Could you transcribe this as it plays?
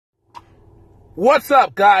What's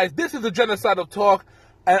up, guys? This is the Genocidal Talk,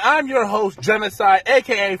 and I'm your host, Genocide,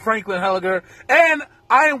 a.k.a. Franklin Helliger, and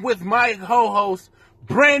I am with my co-host,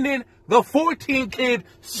 Brandon, the 14 Kid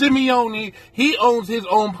Simeone. He owns his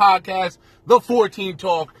own podcast, The 14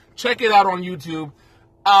 Talk. Check it out on YouTube.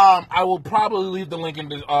 I will probably leave the link in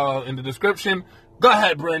the description. Go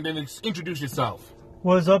ahead, Brandon, introduce yourself.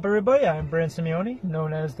 What's up, everybody? I'm Brandon Simeone,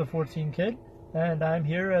 known as the 14 Kid, and I'm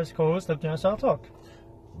here as co-host of Genocidal Talk.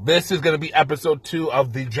 This is going to be episode 2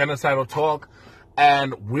 of the Genocidal Talk,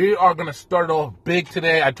 and we are going to start off big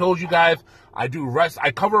today. I told you guys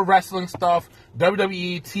I cover wrestling stuff,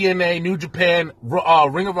 WWE, TNA, New Japan,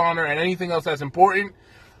 Ring of Honor, and anything else that's important.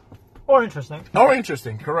 Or interesting.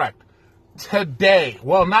 Correct. Today,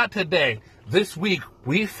 well, not today, this week,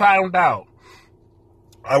 we found out,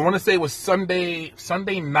 I want to say it was Sunday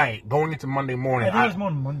night, going into Monday morning. I think it was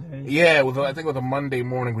more Monday. Yeah, I think it was a Monday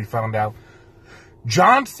morning we found out.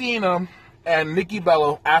 John Cena and Nikki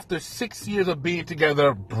Bella, after 6 years of being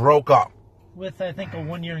together, broke up. With, I think, a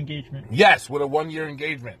 1-year engagement. Yes, with a 1-year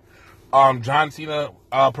engagement. John Cena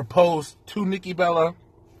proposed to Nikki Bella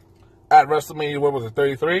at WrestleMania, what was it,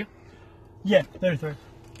 33? Yeah, 33.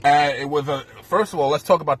 And it was first of all, let's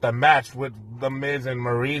talk about the match with The Miz and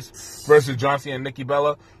Maurice versus John Cena and Nikki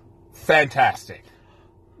Bella. Fantastic.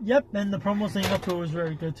 Yep, and the promos leading up to it was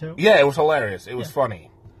very good, too. Yeah, it was hilarious. It was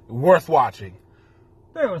funny. Worth watching.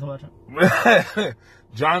 Very worth watching.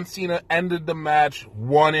 John Cena ended the match,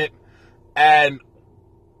 won it, and...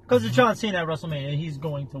 Because it's John Cena at WrestleMania, he's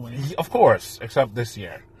going to win. Of course, except this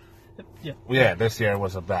year. Yeah. Yeah, this year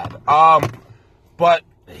was a bad. But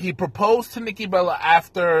he proposed to Nikki Bella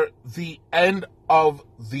after the end of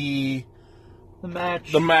the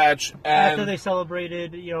match. And after they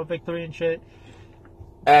celebrated, victory and shit.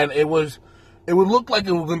 And it would look like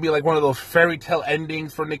it was going to be like one of those fairy tale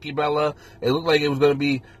endings for Nikki Bella. It looked like it was going to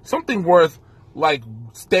be something worth, like,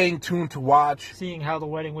 staying tuned to watch. Seeing how the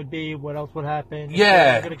wedding would be, what else would happen.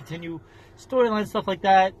 Yeah. They're going to continue storyline stuff like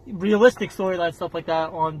that, realistic storyline stuff like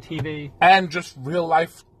that on TV. And just real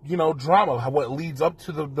life, drama. What leads up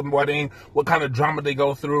to the wedding, what kind of drama they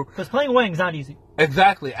go through. Because playing a wedding is not easy.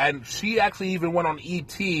 Exactly. And she actually even went on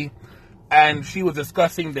E.T., and she was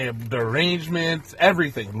discussing the arrangements,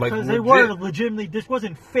 everything. Because they were legitimately, this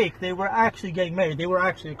wasn't fake. They were actually getting married. They were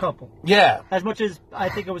actually a couple. Yeah. As much as I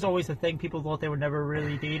think it was always a thing, people thought they were never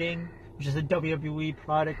really dating. It was just a WWE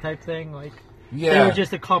product type thing. They were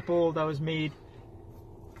just a couple that was made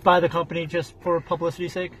by the company just for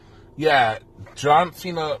publicity's sake. Yeah. John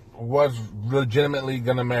Cena was legitimately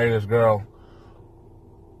going to marry this girl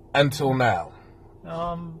until now.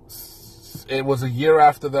 It was a year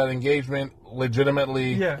after that engagement.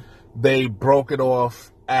 Legitimately, They broke it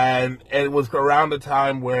off, and it was around the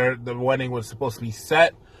time where the wedding was supposed to be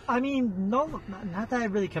set. I mean, no, not that I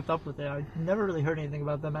really kept up with it. I never really heard anything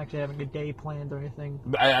about them actually having a day planned or anything.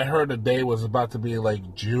 I heard the day was about to be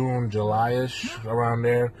like June, July-ish, around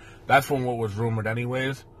there. That's from what was rumored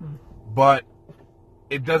anyways. But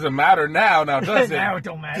it doesn't matter now, does it? Now it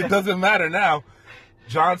don't matter. It doesn't matter now.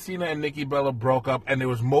 John Cena and Nikki Bella broke up, and there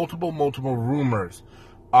was multiple rumors.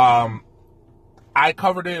 I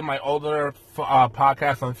covered it in my older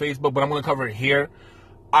podcast on Facebook, but I'm going to cover it here.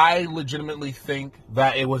 I legitimately think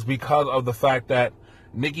that it was because of the fact that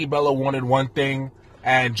Nikki Bella wanted one thing,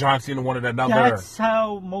 and John Cena wanted another. That's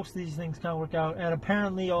how most of these things kind of work out. And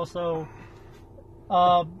apparently also,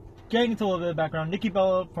 getting into a little bit of background, Nikki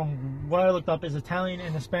Bella, from what I looked up, is Italian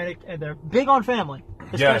and Hispanic, and they're big on family.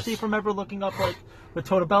 Especially from ever looking up, with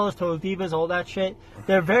Total Bellas, Total Divas, all that shit.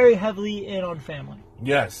 They're very heavily in on family.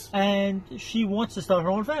 Yes. And she wants to start her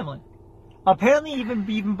own family. Apparently,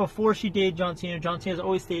 even before she dated John Cena's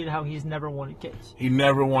always stated how he's never wanted kids. He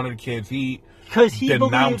never wanted kids. He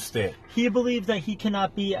denounced it. He believes that he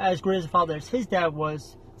cannot be as great as a father as his dad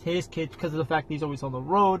was to his kids because of the fact that he's always on the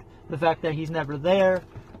road, the fact that he's never there,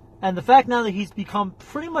 and the fact now that he's become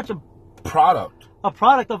pretty much a product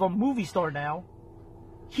of a movie star now.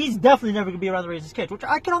 He's definitely never going to be around to raise his kids, which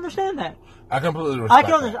I can understand that. I completely respect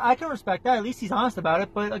that. I can respect that. At least he's honest about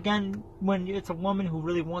it. But again, when it's a woman who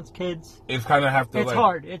really wants kids, it's kind of have to. It's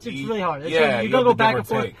hard. It's really hard. You're going to go back and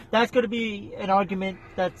forth. That's going to be an argument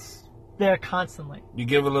that's there constantly. You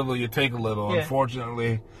give a little, you take a little. Yeah.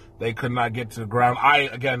 Unfortunately, they could not get to the ground. I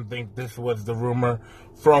again think this was the rumor.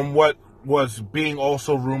 From what was being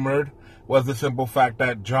also rumored was the simple fact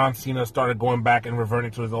that John Cena started going back and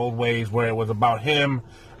reverting to his old ways, where it was about him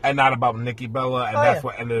and not about Nikki Bella, and that's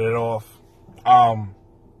what ended it off.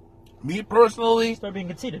 Me personally... He started being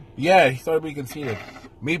conceited. Yeah, he started being conceited.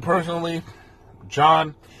 Me personally,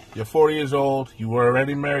 John, you're 40 years old. You were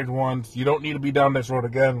already married once. You don't need to be down this road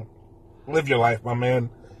again. Live your life, my man.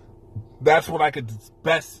 that's what I could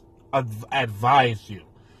best advise you.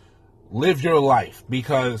 Live your life,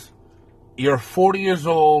 because you're 40 years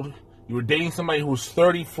old. You were dating somebody who's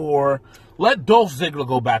 34. Let Dolph Ziggler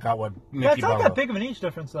go back out with Nikki Bella. It's not that big of an age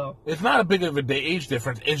difference, though. It's not a big of an age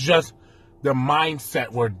difference. It's just their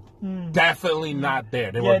mindset were definitely not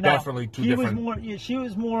there. They were definitely two different. She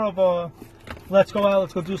was more of a, let's go out,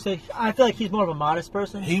 let's go do stuff. I feel like he's more of a modest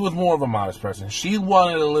person. He was more of a modest person. She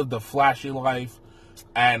wanted to live the flashy life.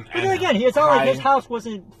 But then again, it's not like his house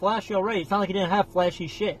wasn't flashy already. It's not like he didn't have flashy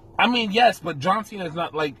shit. I mean, yes, but John Cena is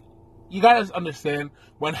not like... You gotta understand,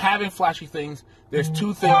 when having flashy things, there's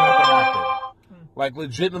two things that can happen. Like,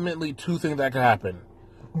 legitimately two things that can happen.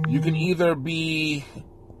 You can either be...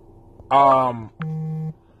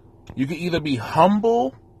 you can either be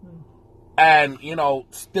humble and, you know,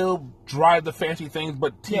 still drive the fancy things,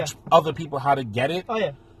 but teach other people how to get it. Oh,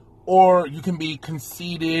 yeah. Or you can be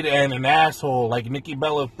conceited and an asshole, like Nikki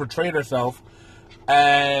Bella portrayed herself,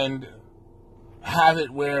 and have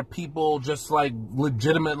it where people just, like,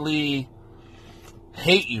 legitimately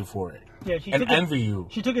hate you for it. Yeah, and envy you.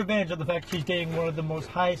 She took advantage of the fact she's dating one of the most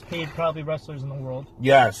highest paid, probably, wrestlers in the world.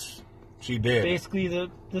 Yes, she did. Basically, the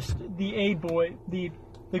A-boy,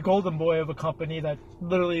 the golden boy of a company that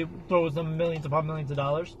literally throws them millions upon millions of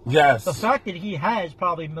dollars. Yes. The fact that he has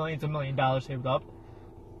probably millions and millions of dollars saved up.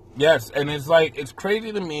 Yes, and it's like, it's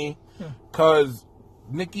crazy to me, because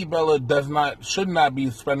Nikki Bella should not be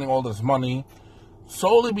spending all this money,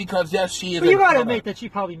 solely because, yes, she is. But you gotta admit that she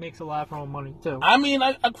probably makes a lot of her own money, too. I mean,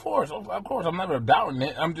 of course, I'm never doubting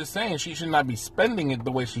it. I'm just saying she should not be spending it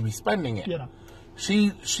the way she be spending it. Yeah.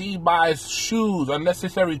 She buys shoes,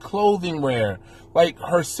 unnecessary clothing wear. Like,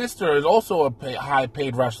 her sister is also a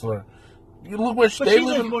high-paid wrestler. You look where she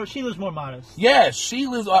lives more modest. Yeah, she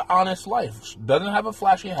lives an honest life. She doesn't have a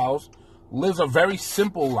flashy house. Lives a very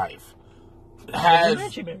simple life.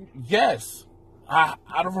 Yes,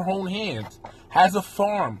 out of her own hands. Has a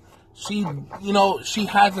farm. She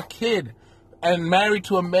has a kid, and married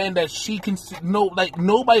to a man that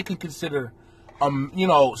nobody can consider,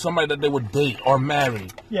 somebody that they would date or marry.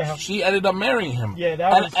 Yeah. She ended up marrying him.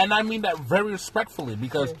 Yeah, and I mean that very respectfully,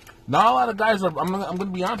 because not a lot of guys are. I'm going to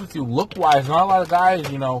be honest with you. Look wise, not a lot of guys.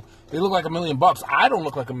 They look like $1 million. I don't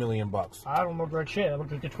look like $1 million. I don't look like shit. I look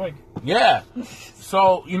like a twig. Yeah.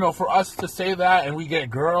 So for us to say that, and we get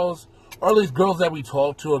girls, or at least girls that we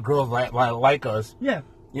talk to, or girls like us. Yeah.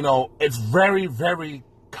 It's very, very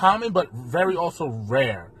common, but very also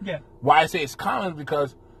rare. Yeah. Why I say it's common,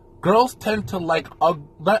 because girls tend to like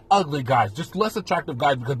not ugly guys, just less attractive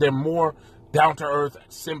guys, because they're more down to earth,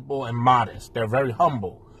 simple, and modest. They're very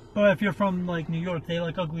humble. But if you're from like New York, they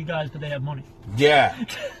like ugly guys, but they have money. Yeah.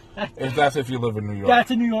 That's if you live in New York.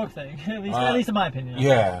 That's a New York thing, at least in my opinion.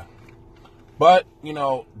 Yeah. But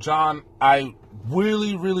John, I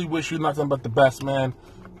really, really wish you nothing but the best, man.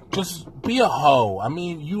 Just be a hoe. I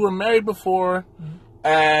mean, you were married before,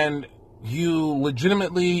 and you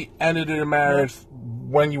legitimately ended your marriage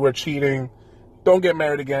when you were cheating. Don't get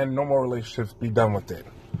married again. No more relationships. Be done with it.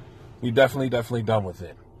 Be definitely done with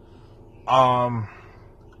it.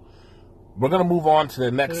 We're going to move on to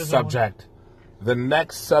the next subject. The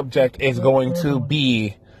next subject is going to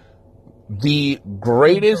be the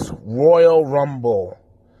greatest Royal Rumble.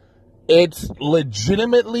 It's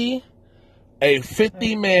legitimately a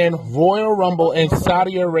 50-man Royal Rumble in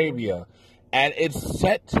Saudi Arabia. And it's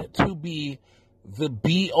set to be the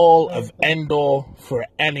be-all of end-all for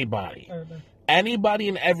anybody. Anybody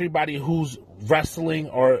and everybody who's wrestling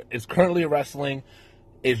or is currently wrestling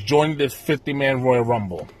is joining this 50-man Royal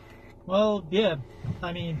Rumble. Well, yeah.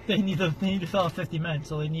 I mean, they need to fill out 50 men,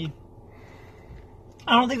 so they need...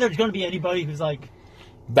 I don't think there's going to be anybody who's like...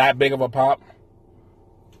 that big of a pop?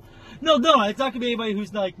 No, it's not going to be anybody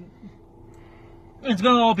who's like... It's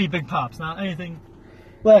going to all be big pops, not anything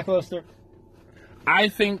lackluster. I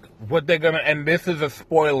think what they're going to... And this is a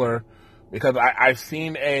spoiler, because I've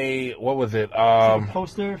seen a... What was it? A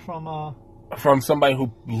poster from somebody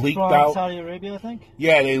who leaked out... Saudi Arabia, I think?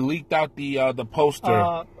 Yeah, they leaked out the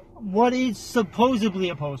poster. What is supposedly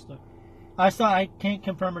a poster? I can't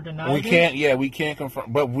confirm or deny we can't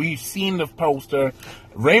confirm. But we've seen the poster.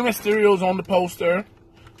 Rey Mysterio's on the poster.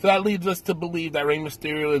 So that leads us to believe that Rey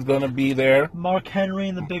Mysterio is going to be there. Mark Henry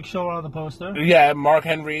and the Big Show are on the poster. Yeah, Mark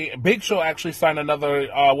Henry. Big Show actually signed another,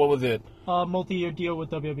 what was it? Multi-year deal with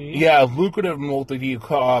WWE. Yeah, a lucrative multi-year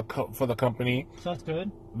for the company. So that's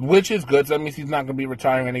good. Which is good. So that means he's not going to be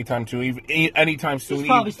retiring anytime soon. He's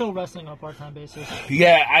probably still wrestling on a part-time basis.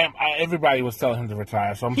 Yeah, everybody was telling him to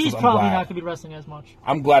retire. So he's probably not going to be wrestling as much.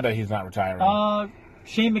 I'm glad that he's not retiring.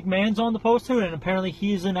 Shane McMahon's on the poster, and apparently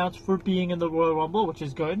he's announced for being in the Royal Rumble, which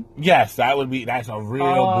is good. Yes, that's a real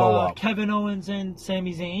blow up. Kevin Owens and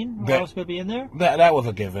Sami Zayn are also going to be in there. That was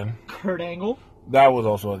a given. Kurt Angle. That was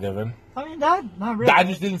also a given. I mean, not really. I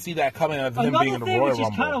just didn't see that coming as him being in the Royal Rumble.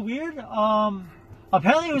 Which is kind of weird.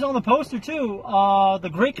 Apparently he was on the poster too. The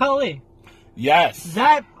Great Khali. Yes.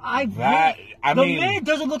 The man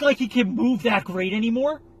doesn't look like he can move that great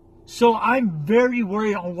anymore. So I'm very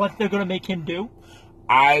worried on what they're going to make him do.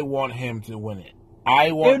 I want him to win it.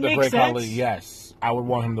 I want the Great Khali. Yes, I would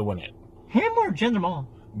want him to win it. Him or Jinder Mahal?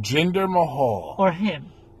 Jinder Mahal. Or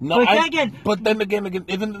him. No, but then again,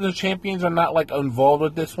 isn't the champions are not like involved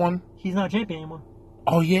with this one? He's not a champion anymore.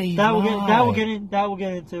 Oh yeah, he's that will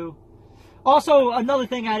get into. Also, another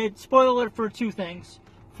thing added. Spoiler alert for two things.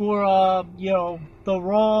 For the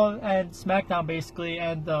Raw and SmackDown basically,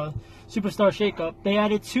 and the Superstar Shakeup. They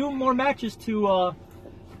added 2 more matches to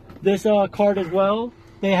this card as well.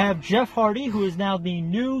 They have Jeff Hardy, who is now the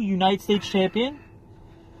new United States Champion,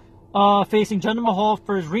 facing Jinder Mahal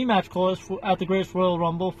for his rematch clause at the Greatest Royal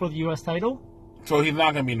Rumble for the U.S. title. So he's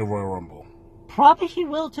not going to be in the Royal Rumble? Probably he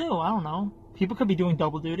will, too. I don't know. People could be doing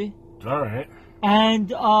double duty. All right. And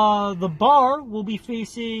the Bar will be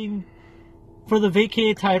facing, for the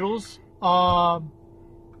vacated titles,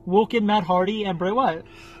 Woken, Matt Hardy, and Bray Wyatt.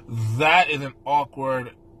 That is an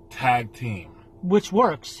awkward tag team. Which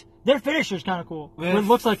works. Their finisher's kind of cool. It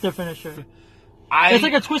looks like their finisher. It's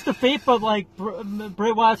like a twist of fate, but like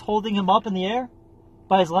Bray Wyatt's holding him up in the air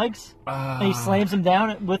by his legs, and he slams him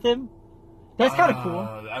down with him. That's kind of cool.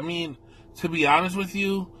 I mean, to be honest with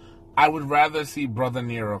you, I would rather see Brother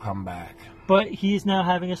Nero come back. But he's now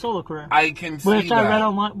having a solo career. I can see which I read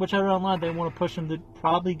online, they want to push him to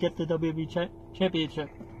probably get the WWE Championship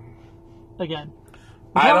again.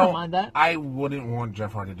 I don't mind that. I wouldn't want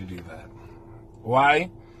Jeff Hardy to do that.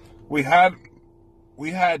 Why? We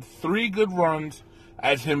had 3 good runs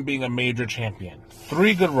as him being a major champion.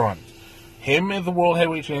 3 good runs. Him as the World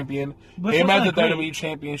Heavyweight Champion, him as the WWE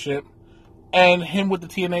Championship, and him with the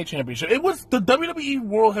TNA Championship. It was the WWE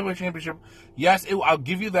World Heavyweight Championship. Yes, I'll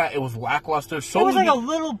give you that. It was lackluster. It was like not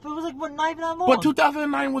even that long. But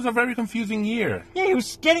 2009 was a very confusing year. Yeah, he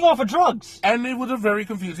was getting off of drugs. And it was a very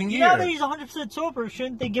confusing year. Now that he's 100% sober,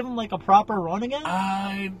 shouldn't they give him like a proper run again?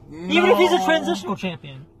 No. Even if he's a transitional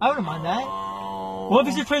champion. I wouldn't mind that. What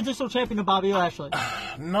if he's a transitional champion to Bobby Lashley?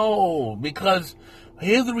 No, because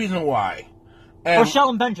here's the reason why. Or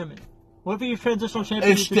Shelton Benjamin. What if he's a transitional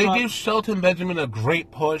champion? If they give Shelton Benjamin a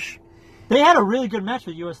great push. They had a really good match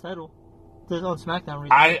for the U.S. title on SmackDown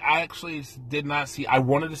recently. I actually did not see. I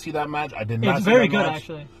wanted to see that match. I did not see that match. It's very good,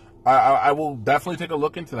 actually. I will definitely take a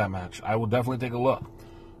look into that match. I will definitely take a look.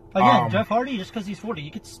 Again, Jeff Hardy, just because he's 40,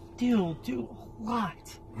 he could still do a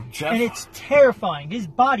lot. And it's terrifying. His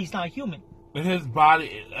body's not human. His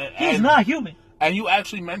body... He's not human. And you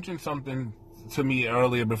actually mentioned something to me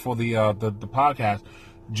earlier before the podcast.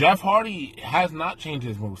 Jeff Hardy has not changed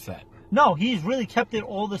his moveset. No, he's really kept it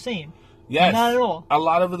all the same. Yes. Not at all. A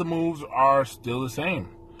lot of the moves are still the same.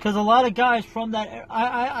 Because a lot of guys from that...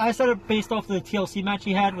 I said it based off the TLC match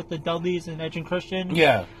he had with the Dudleys and Edge and Christian.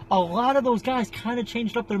 Yeah. A lot of those guys kind of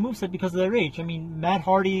changed up their moveset because of their age. I mean, Matt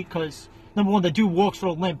Hardy, because, number one, the dude walks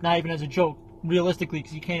with a limp, not even as a joke, realistically,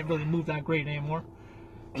 because he can't really move that great anymore.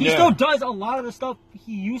 He still does a lot of the stuff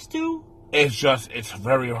he used to. It's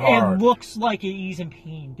very hard. It looks like he's in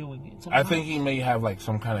pain doing it. Sometimes. I think he may have like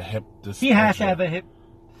some kind of hip dysplasia. He has to have a hip.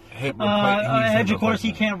 Edge, of course,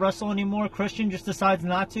 he can't wrestle anymore. Christian just decides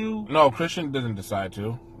not to. No, Christian doesn't decide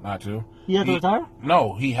not to. He had to retire?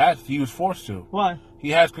 No, he was forced to. Why?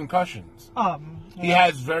 He has concussions. He Yeah.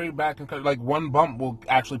 has very bad concussions. Like, one bump will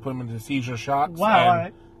actually put him into seizure shocks. Wow, all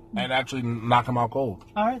right. And actually knock him out cold.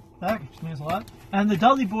 All right, that explains a lot. And the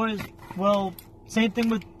Dudley boys, well, same thing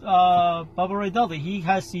with Bubba Ray Dudley. He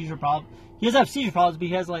has seizure problems. He doesn't have seizure problems, but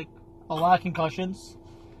he has, like, a lot of concussions.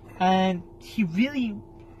 And he really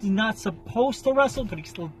is not supposed to wrestle, but he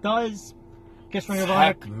still does.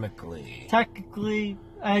 Technically.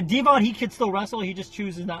 Devon, he could still wrestle. He just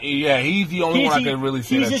chooses not. Yeah, he's the only one I can really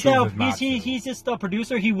say that chooses not to. He's just a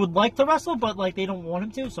producer. He would like to wrestle, but like they don't want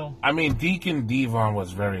him to. So I mean, Deacon Devon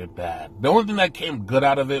was very bad. The only thing that came good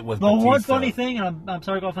out of it was the Batista. one funny thing, and I'm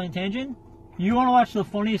sorry to go off on a tangent. You want to watch the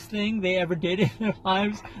funniest thing they ever did in their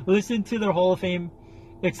lives? Listen to their Hall of Fame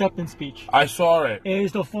acceptance speech. I saw it. It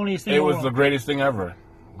was the funniest thing. It was the greatest thing ever.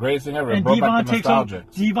 Greatest thing ever. And it brought back the nostalgia.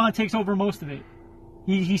 Devon takes over most of it.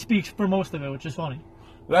 He speaks for most of it, which is funny.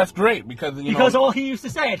 That's great because all he used to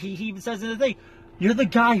say it. He even says in the thing, "You're the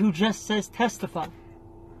guy who just says testify."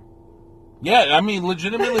 Yeah, I mean,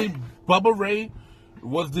 legitimately, Bubba Ray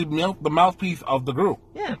was the mouthpiece of the group.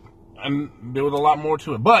 Yeah. and there was a lot more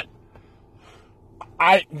to it. But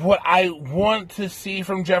what I want to see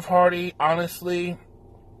from Jeff Hardy, honestly,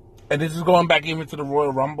 and this is going back even to the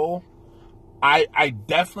Royal Rumble, I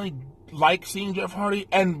definitely like seeing Jeff Hardy.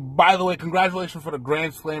 And by the way, congratulations for the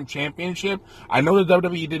Grand Slam Championship. I know the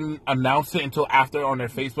WWE didn't announce it until after on their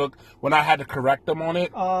Facebook when I had to correct them on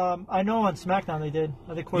it. I know on SmackDown they did.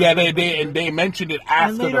 I think yeah, they mentioned it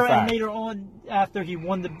after the fact. And later on, after he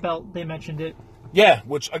won the belt, they mentioned it. Yeah,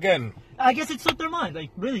 which again, I guess it slipped their mind.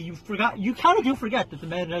 Like, really, you forgot. You kind of do forget that the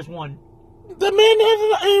man has won. The man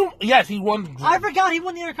has, yes, he won. I forgot he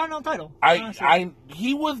won the Intercontinental.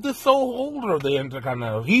 He was the sole holder of the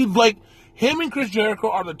Intercontinental. He's like, him and Chris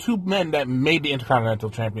Jericho are the two men that made the Intercontinental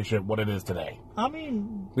Championship what it is today. I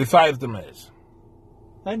mean, besides The Miz.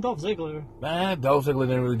 And Dolph Ziggler. Dolph Ziggler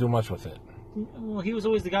didn't really do much with it. Well, he was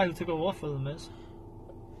always the guy who took it off for The Miz.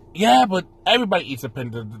 Yeah, but everybody eats a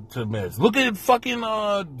pin to Miz. Look at fucking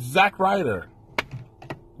Zack Ryder.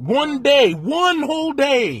 One whole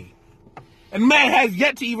day. And man has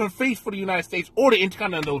yet to even face for the United States or the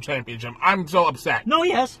Intercontinental Championship. I'm so upset. No,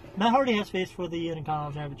 he has. Matt Hardy has faced for the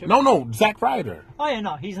Intercontinental Championship. No, Zack Ryder. Oh yeah,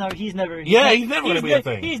 no, he's never he's never going to be a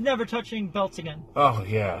thing. He's never touching belts again. Oh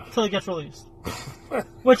yeah. Until he gets released.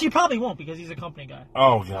 Which he probably won't because he's a company guy.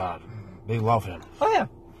 Oh god. They love him. Oh yeah.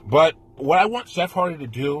 But what I want Jeff Hardy to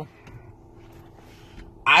do,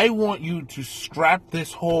 I want you to scrap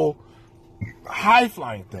this whole high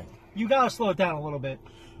flying thing. You gotta slow it down a little bit.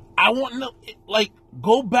 I want to,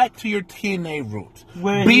 go back to your TNA roots.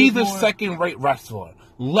 Be the second-rate wrestler.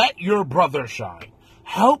 Let your brother shine.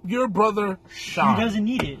 Help your brother shine. He doesn't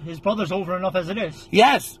need it. His brother's over enough as it is.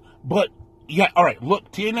 Yes, but, yeah, all right,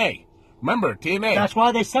 look, TNA. Remember, TNA. That's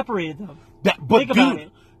why they separated them. Think about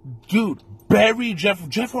it. Dude, bury Jeff.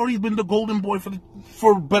 Jeff Hardy's been the golden boy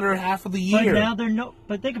for better half of the year. But now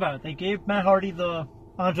but think about it. They gave Matt Hardy the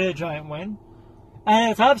Andre the Giant win.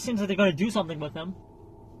 And it obviously seems like they're going to do something with him.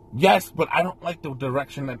 Yes, but I don't like the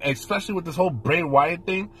direction, especially with this whole Bray Wyatt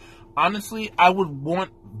thing. Honestly, I would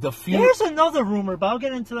want the feud. There's another rumor, but I'll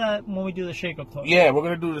get into that when we do the shake-up talk. Yeah, we're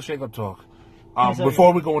going to do the shake-up talk.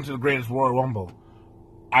 Before we go into the greatest Royal Rumble.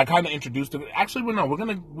 I kind of introduced it. Actually, no, we're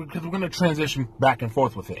going to transition back and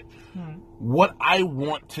forth with it. What I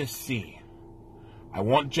want to see, I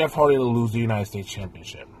want Jeff Hardy to lose the United States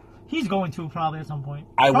Championship. He's going to probably at some point.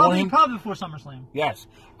 Probably before SummerSlam. Yes,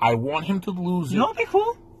 I want him to lose it. You know what'd be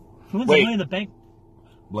cool? He wins Money in the Bank.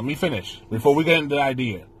 Let me finish before we get into the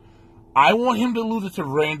idea. I want him to lose it to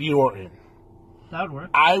Randy Orton. That would work.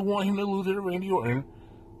 I want him to lose it to Randy Orton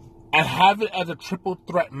and have it as a triple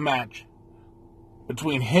threat match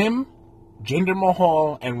between him, Jinder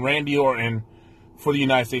Mahal, and Randy Orton for the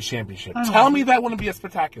United States Championship. Tell me that wouldn't be a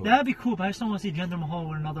spectacular. That'd be cool, but I just don't want to see Jinder Mahal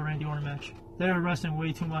with another Randy Orton match. They're wrestling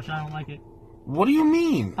way too much. I don't like it. What do you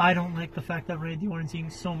mean? I don't like the fact that Randy Orton's seeing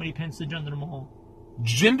so many pins to Jinder Mahal.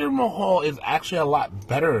 Jinder Mahal is actually a lot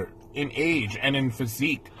better in age and in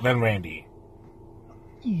physique than Randy.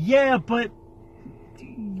 Yeah, but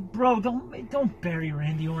bro, don't bury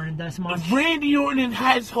Randy Orton that much. Randy Orton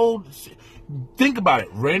has whole. Think about it.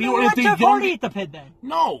 Randy Orton is the Jeff Hardy at the pit then.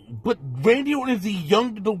 No, but Randy Orton is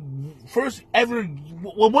the first ever,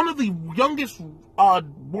 one of the youngest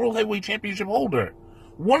World Heavyweight Championship holder.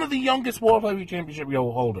 One of the youngest World Heavyweight Championship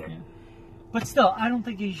holder. Yeah. But still, I don't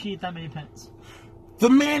think he should eat that many pins.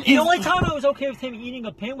 The only time I was okay with him eating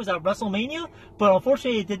a pin was at WrestleMania, but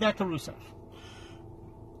unfortunately he did that to Rusev.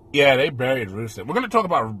 Yeah, they buried Rusev. We're going to talk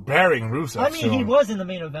about burying Rusev. I mean, he was in the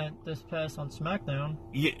main event this past on SmackDown.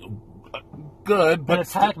 Yeah, good, but in a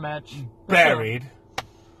tag match. Buried.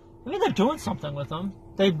 I mean, they're doing something with him.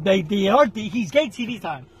 He's getting TV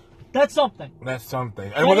time. That's something. That's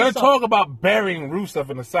something. And we're going to talk about burying Rusev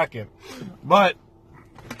in a second. But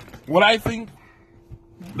what I think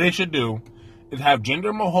they should do is have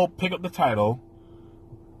Jinder Mahal pick up the title,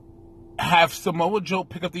 have Samoa Joe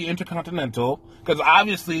pick up the Intercontinental, because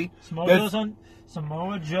obviously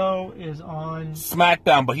Samoa Joe is on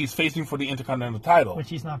SmackDown, but he's facing for the Intercontinental title, which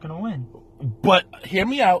he's not going to win. But hear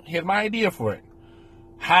me out. Here's my idea for it: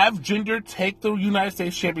 have Jinder take the United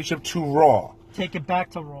States Championship to Raw. Take it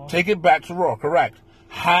back to Raw. Take it back to Raw. Correct.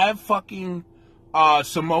 Have fucking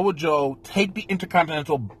Samoa Joe take the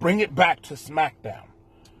Intercontinental, bring it back to SmackDown.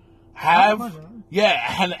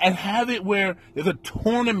 And have it where there's a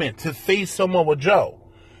tournament to face Samoa Joe.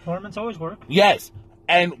 Tournaments always work. Yes.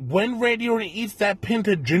 And when Randy Orton eats that pin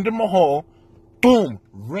to Jinder Mahal, boom,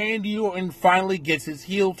 Randy Orton finally gets his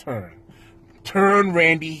heel turn. Turn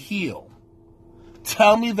Randy heel.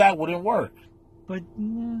 Tell me that wouldn't work. But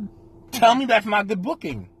tell me that's not good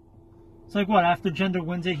booking. It's like what? After Jinder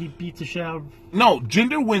wins it, he beats the shit out of... No,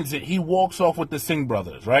 Jinder wins it. He walks off with the Singh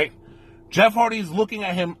brothers, right? Jeff Hardy's looking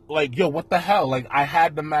at him like, yo, what the hell? Like, I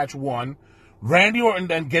had the match won. Randy Orton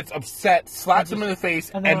then gets upset, slaps him in the face,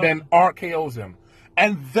 and then RKO's him.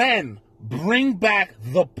 And then bring back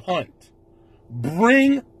the punt.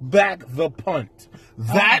 Bring back the punt.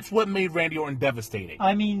 That's what made Randy Orton devastating.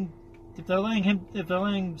 I mean, if they're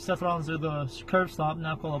letting Seth Rollins do the curb stomp,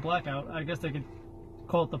 now call a blackout, I guess they could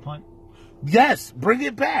call it the punt. Yes, bring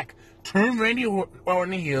it back. Turn Randy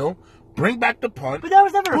Orton heel. Bring back the punt. But that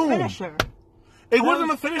was never a finisher. It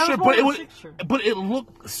wasn't a finisher, but it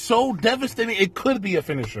looked so devastating. It could be a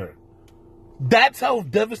finisher. That's how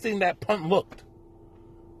devastating that punt looked.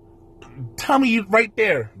 Tell me right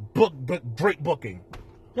there, great booking.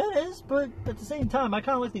 Yeah, it is, but at the same time, I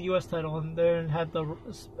kind of like the U.S. title and then had the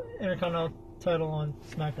Intercontinental title on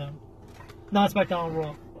SmackDown. Not SmackDown, on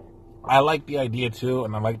Raw. I like the idea too,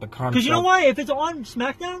 and I like the concept. Because you know why? If it's on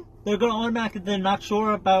SmackDown, they're going to automatically, they're not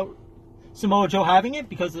sure about Samoa Joe having it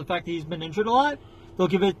because of the fact that he's been injured a lot. They'll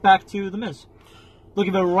give it back to The Miz. They'll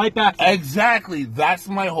give it right back to him. Exactly. That's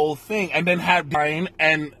my whole thing. And then have Bryan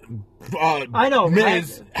and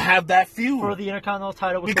Miz have that feud. For the Intercontinental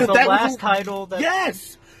title, which was the last title.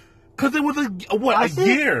 Yes. Because it was a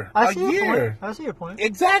year. I see your point.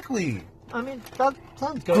 Exactly. I mean, that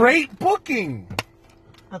sounds good. Great booking.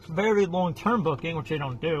 That's very long-term booking, which they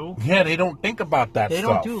don't do. Yeah, they don't think about that stuff. They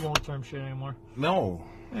don't do long-term shit anymore. No.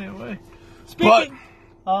 Anyway. Speaking...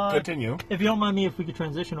 continue. If you don't mind me, if we could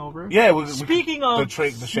transition over. Yeah. Speaking of the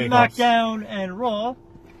SmackDown and Raw,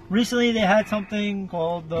 recently they had something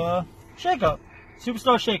called the Shake-Up.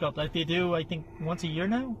 Superstar Shake-Up, like they do, I think, once a year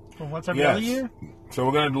now? Or once every other year? So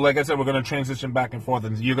we're going to, like I said, we're going to transition back and forth,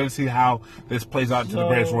 and you're going to see how this plays out to the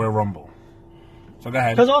Greatest Royal Rumble. So go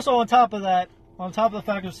ahead. Because also on top of that, on top of the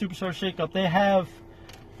fact of Superstar Shake-Up, they have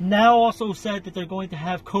now also said that they're going to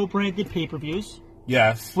have co-branded pay-per-views.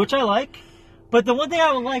 Yes. Which I like. But the one thing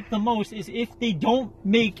I would like the most is if they don't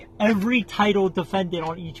make every title defended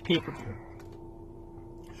on each pay-per-view.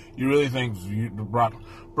 You really think Brock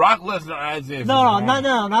Lesnar as is? No,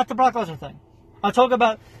 not the Brock Lesnar thing. I'll talk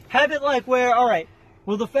about, have it like where, alright,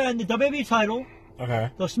 we'll defend the WWE title. Okay.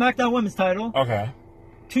 The SmackDown Women's title. Okay.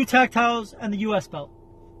 2 tag titles and the US belt.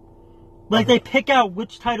 Like they pick out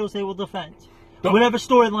which titles they will defend. Whatever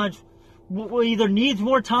storylines either needs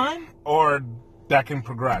more time. Or that can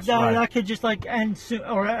progress. That could just like end soon,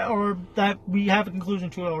 or that we have a conclusion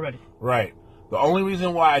to it already. Right. The only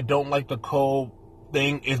reason why I don't like the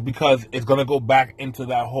thing is because it's going to go back into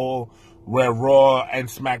that whole where Raw and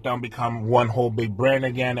SmackDown become one whole big brand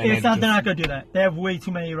again. And they're not going to do that. They have way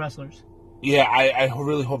too many wrestlers. Yeah, I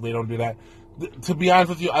really hope they don't do that. To be honest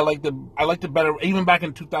with you, I liked it better even back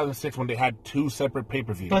in 2006 when they had 2 separate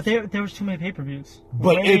pay-per-views. But there was too many pay-per-views.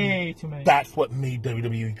 Way too many. That's what made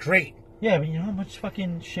WWE great. Yeah, but you know how much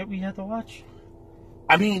fucking shit we had to watch?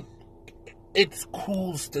 I mean, it's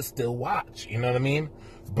cool to still watch. You know what I mean?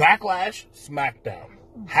 Backlash, SmackDown.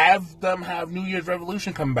 Have them have New Year's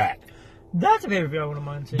Revolution come back. That's a pay-per-view I wouldn't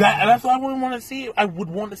mind seeing. That's what I would want to see. I would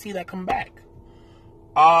want to see that come back.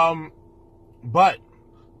 But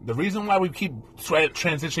the reason why we keep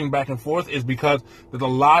transitioning back and forth is because there's a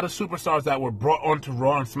lot of superstars that were brought onto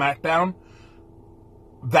Raw and SmackDown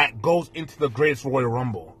that goes into the Greatest Royal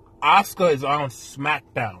Rumble. Asuka is on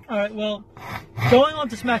SmackDown. All right, well, going on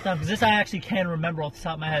to SmackDown, because this I actually can remember off the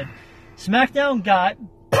top of my head. SmackDown got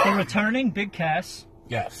the returning Big Cass.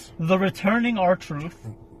 Yes. The returning R-Truth.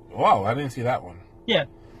 Wow, I didn't see that one. Yeah.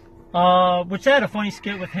 Which had a funny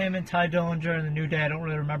skit with him and Ty Dillinger and the New Day. I don't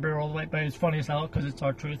really remember all the way, but it's funny as hell because it's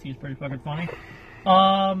R-Truth. He's pretty fucking funny.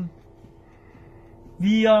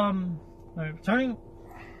 Returning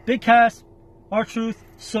Big Cass, R-Truth,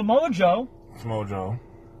 Samoa Joe.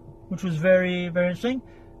 Which was very, very interesting.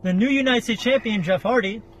 The new United States Champion, Jeff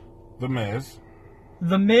Hardy. The Miz,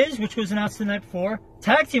 which was announced the night before.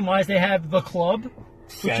 Tag team-wise, they have The Club.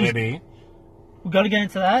 Sanity. We've got to get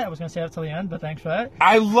into that. I was going to say that till the end, but thanks for that.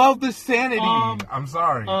 I love the Sanity. I'm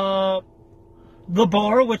sorry. The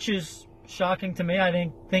Bar, which is shocking to me. I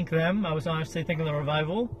didn't think them. I was honestly thinking The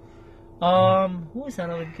Revival. Who was that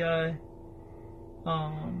other guy?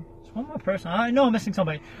 It's one more person. I know I'm missing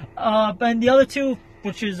somebody. And the other two,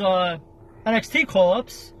 which is NXT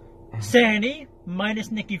call-ups, Sanity minus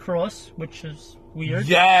Nikki Cross, which is weird.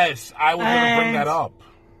 Yes, I was going to bring that up.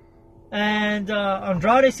 And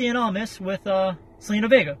Andrade Cien Almas with Selena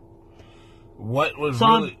Vega. What was so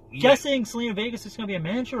really... I'm guessing Selena Vega is going to be a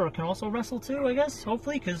manager or can also wrestle too, I guess,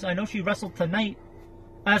 hopefully, because I know she wrestled tonight.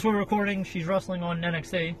 As we're recording, she's wrestling on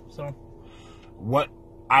NXT, so... What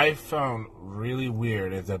I found really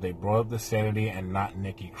weird is that they brought up the Sanity and not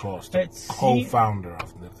Nikki Cross, the co-founder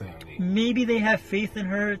of the Sanity. Maybe they have faith in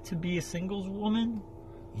her to be a singles woman?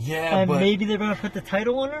 Yeah, and but maybe they're going to put the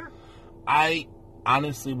title on her. I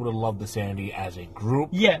honestly would have loved the Sandy as a group.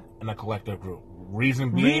 Yeah. And a collective group.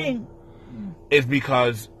 Reason being is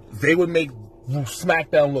because they would make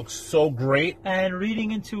SmackDown look so great. And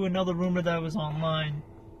reading into another rumor that was online,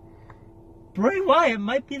 Bray Wyatt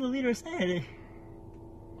might be the leader of Sanity.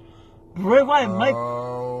 Bray Wyatt might.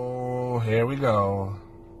 Oh, here we go.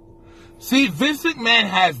 See, Vince McMahon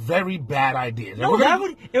has very bad ideas. No,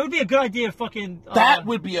 it would be a good idea. Fucking. That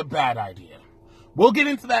would be a bad idea. We'll get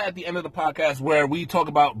into that at the end of the podcast where we talk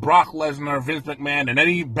about Brock Lesnar, Vince McMahon, and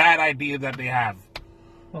any bad idea that they have.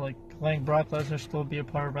 Well, like letting Brock Lesnar still be a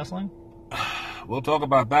part of wrestling? We'll talk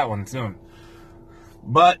about that one soon.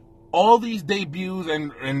 But all these debuts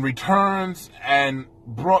and returns and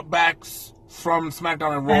brought backs from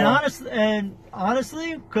SmackDown and Raw. And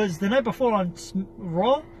honestly, because the night before on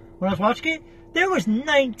Raw, when I was watching it, there was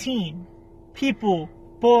 19 people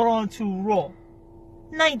brought onto Raw.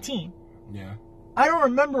 19. Yeah. I don't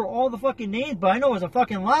remember all the fucking names, but I know it was a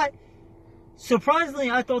fucking lot.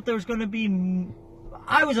 Surprisingly, I thought there was going to be...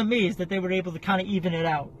 I was amazed that they were able to kind of even it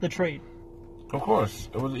out, the trade. Of course.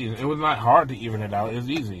 It was easy. It was not hard to even it out. It was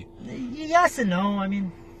easy. Yes and no, I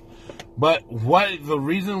mean... But the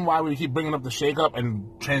reason why we keep bringing up the shakeup and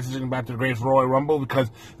transitioning back to the Greatest Royal Rumble,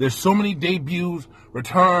 because there's so many debuts,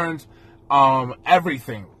 returns,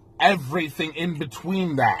 everything in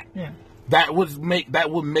between that. Yeah. That would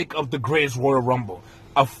make up the Greatest Royal Rumble.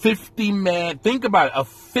 A 50-man, think about it, a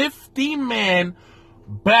 50-man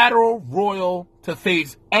battle royal to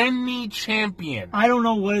face any champion. I don't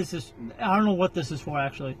know what this is for,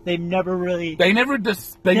 actually. They never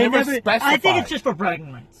specified. I think it's just for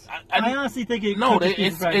bragging rights. I honestly think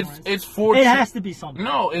it's for... It has to be something.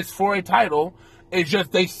 No, it's for a title. It's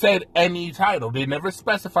just they said any title. They never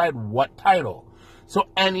specified what title. So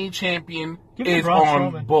any champion is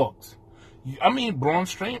on books. I mean, Braun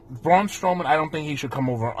Strowman, I don't think he should come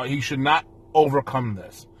over. He should not overcome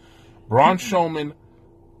this. Braun Strowman,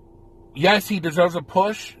 yes, he deserves a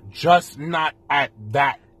push, just not at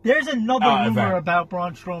that. There's another rumor about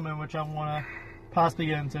Braun Strowman, which I want to possibly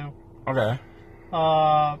get into. Okay.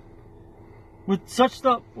 With such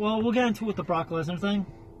stuff, well, we'll get into it with the Brock Lesnar thing.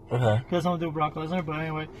 Okay. Because I'm going to do Brock Lesnar, but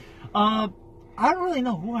anyway. I don't really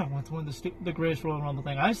know who I want to win the Greatest Royal Rumble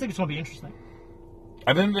thing. I just think it's going to be interesting.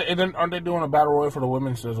 And then aren't they doing a battle royal for the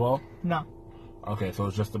women's as well? No. Okay, so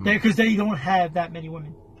it's just the men. Because they don't have that many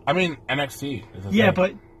women. I mean, NXT. Yeah,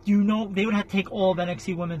 but they would have to take all of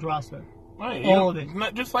NXT women's roster. Right, all of it.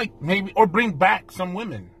 Not just like maybe, or bring back some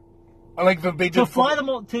women. Like they just to fly them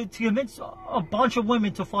all, to convince a bunch of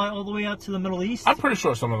women to fly all the way out to the Middle East. I'm pretty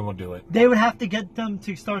sure some of them will do it. They would have to get them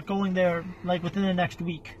to start going there like within the next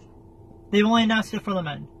week. They've only announced it for the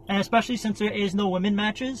men, and especially since there is no women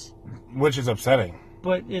matches, which is upsetting.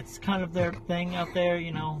 But it's kind of their thing out there,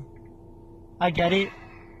 you know. I get it,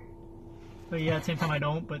 but yeah, at the same time I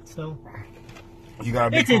don't. But still, you gotta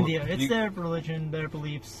be. It's India. It's their religion, their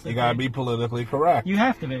beliefs. You gotta be politically correct. You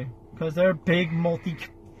have to be, because they're a big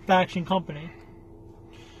multi-faction company.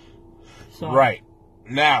 So. Right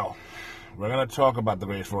now, we're gonna talk about the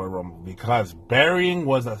Greatest Royal Rumble because burying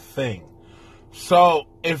was a thing. So,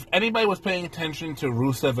 if anybody was paying attention to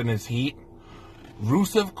Rusev and his heat,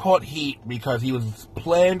 Rusev caught heat because he was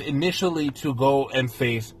planned initially to go and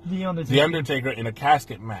face The Undertaker in a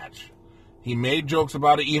casket match. He made jokes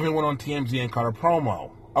about it, even went on TMZ and cut a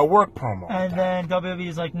work promo. And then WWE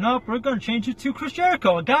is like, nope, we're going to change it to Chris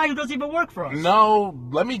Jericho, a guy who doesn't even work for us. No,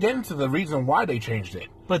 let me get into the reason why they changed it.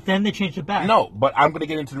 But then they changed it back. No, but I'm going to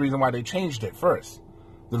get into the reason why they changed it first.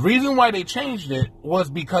 The reason why they changed it was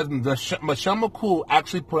because Michelle McCool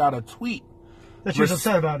actually put out a tweet. That she was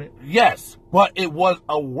upset about it. Yes, but it was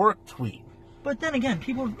a work tweet. But then again,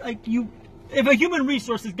 people like you. If a human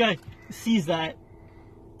resources guy sees that,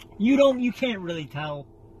 you can't really tell.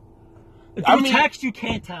 Through text, you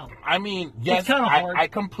can't tell. I mean, yes, hard. I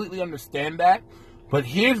completely understand that, but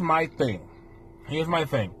here's my thing,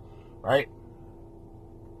 right?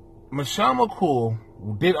 Michelle McCool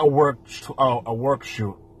did a work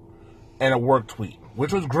shoot and a work tweet,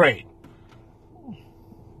 which was great.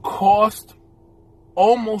 Cost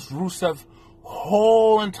almost Rusev's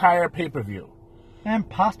whole entire pay-per-view. And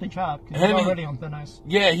possibly chopped, because he's already on thin ice.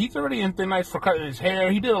 Yeah, he's already in thin ice for cutting his hair.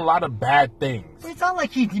 He did a lot of bad things. But it's not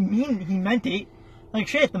like he meant it. Like,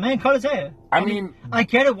 shit, the man cut his hair. I mean... I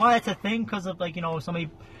get it why it's a thing, because of, like, you know, somebody...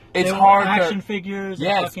 It's hard action figures.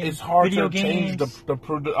 Yes, it's hard video to change the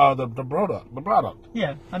product.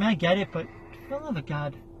 Yeah, I mean, I get it, but for the love of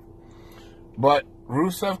God. But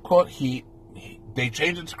Rusev caught heat. They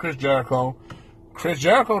changed it to Chris Jericho. Chris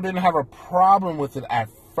Jericho didn't have a problem with it at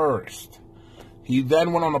first. He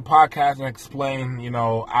then went on a podcast and explained,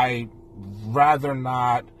 I rather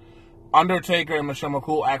not. Undertaker and Michelle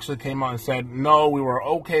McCool actually came out and said, no, we were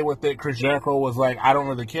okay with it. Chris Jericho was like, I don't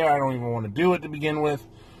really care. I don't even want to do it to begin with.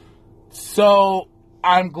 So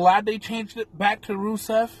I'm glad they changed it back to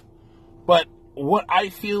Rusev. But what I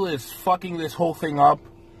feel is fucking this whole thing up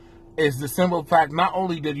is the simple fact, not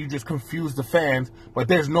only did you just confuse the fans, but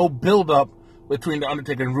there's no build-up between The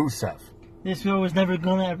Undertaker and Rusev. This was never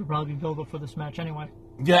going to ever probably build up for this match anyway.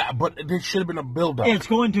 Yeah, but there should have been a build-up. It's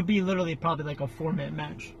going to be literally probably like a 4-minute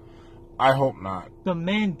match. I hope not.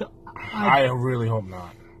 I really hope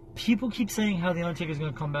not. People keep saying how The Undertaker's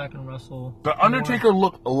going to come back and wrestle. The Undertaker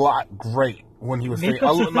looked a lot great when he was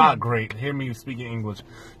not great. Hear me speaking English.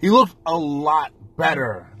 He looked a lot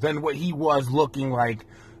better than what he was looking like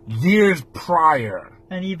years prior.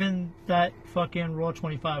 And even that fucking Raw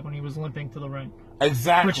 25 when he was limping to the ring.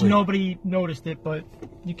 Exactly. Which nobody noticed it, but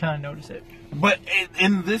you kind of notice it. But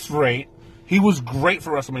in this rate, he was great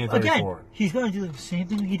for WrestleMania 34. Again, he's going to do the same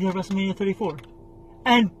thing he did at WrestleMania 34.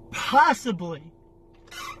 And possibly,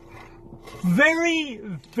 very,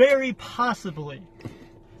 very possibly,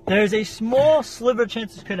 there's a small sliver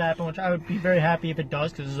chance this could happen, which I would be very happy if it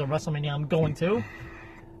does, because this is a WrestleMania I'm going to.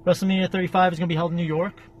 WrestleMania 35 is going to be held in New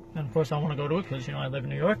York. And, of course, I want to go to it because, I live in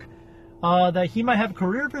New York. That he might have a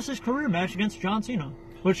career versus career match against John Cena,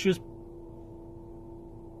 which is...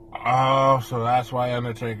 Oh, so that's why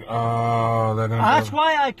Undertaker... That's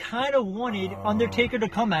why I kind of wanted Undertaker to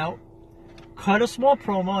come out, cut a small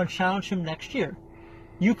promo, and challenge him next year.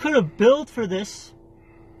 You could have built for this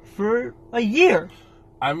for a year.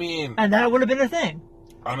 I mean... And that would have been a thing.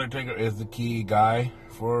 Undertaker is the key guy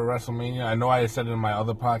for WrestleMania. I know I said it in my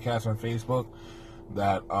other podcast on Facebook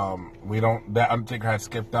that that Undertaker had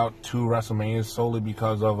skipped out 2 WrestleManias solely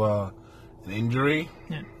because of the injury.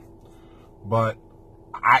 Yeah. But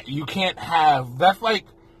you can't have... That's like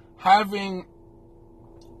having,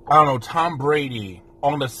 I don't know, Tom Brady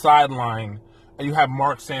on the sideline and you have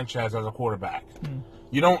Mark Sanchez as a quarterback.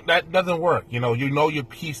 That doesn't work. You know your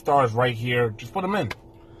key stars right here. Just put them in.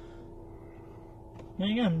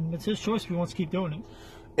 And again, it's his choice if he wants to keep doing it.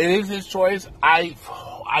 It is his choice. I'm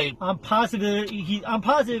positive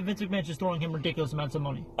Vince McMahon's just throwing him ridiculous amounts of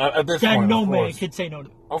money. At this point, no man could say no to.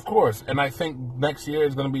 Of course. And I think next year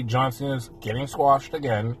is going to be John Cena's getting squashed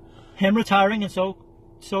again. Him retiring and so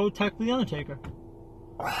technically Undertaker.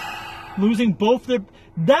 Losing both their...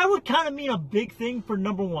 That would kind of mean a big thing for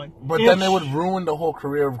number one. But then they would ruin the whole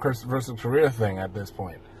career versus career thing at this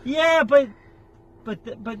point. Yeah, but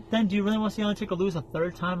then do you really want to see Undertaker lose a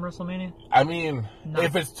 3rd time WrestleMania? I mean,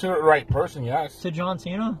 if it's to the right person, yes. To John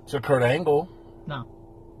Cena? To Kurt Angle? No.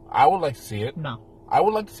 I would like to see it. No. I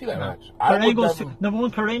would like to see that match. Number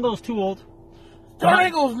one, Kurt Angle is too old. Kurt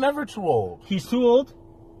Angle is never too old. He's too old.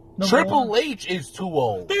 Triple H is too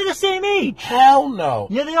old. They're the same age. Hell no.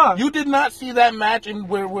 Yeah, they are. You did not see that match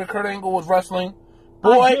where Kurt Angle was wrestling?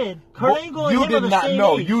 Boy, I did. Kurt Angle and him are the same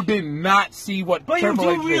age. You did not see what Triple H did. But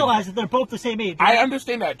you do realize that they're both the same age. Right? I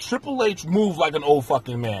understand that. Triple H moved like an old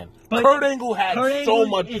fucking man. But Kurt Angle had so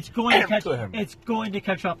much to him. It's going to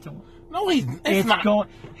catch up to him. No, it's not.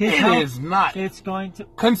 It is not. It's going to...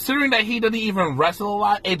 Considering that he doesn't even wrestle a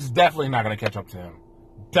lot, it's definitely not going to catch up to him.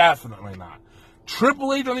 Definitely not.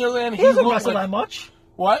 Triple H, on the other hand, he doesn't wrestle that much.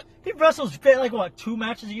 What? He wrestles like, 2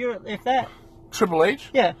 matches a year, if that. Triple H?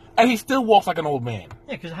 Yeah. And he still walks like an old man.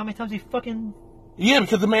 Yeah, because how many times he fucking... Yeah,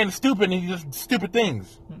 because the man is stupid and he does stupid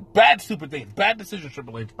things. Bad stupid things. Bad decisions,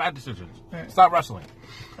 Triple H. Bad decisions. Right. Stop wrestling.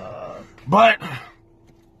 But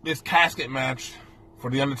this casket match for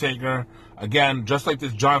The Undertaker, again, just like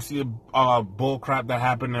this John Cena bull crap that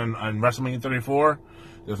happened in WrestleMania 34,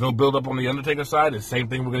 there's no build-up on The Undertaker side. It's the same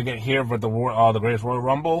thing we're going to get here for the Greatest Royal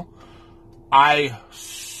Rumble. I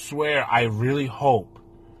swear, I really hope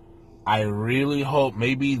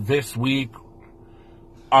maybe this week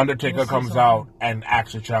Undertaker comes out and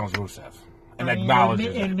actually challenges Rusev and acknowledges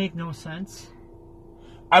it. It'd make no sense.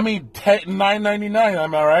 I mean, $9.99,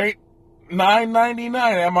 am I right? $9.99,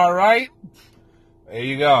 am I right? There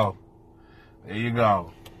you go.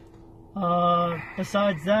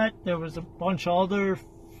 Besides that, there was a bunch of other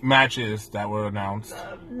matches that were announced.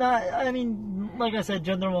 Like I said,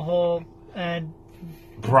 Jinder Mahal and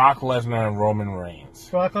Brock Lesnar and Roman Reigns.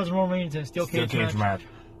 Brock Lesnar and Roman Reigns in a steel cage match.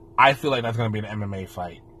 I feel like that's going to be an MMA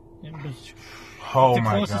fight. Yeah, oh the my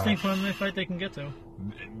god. The closest thing for an MMA fight they can get to.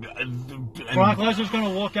 Brock Lesnar's going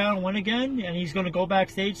to walk out and win again, and he's going to go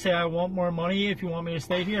backstage, say, I want more money if you want me to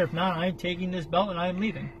stay here. If not, I'm taking this belt and I'm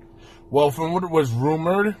leaving. Well, from what was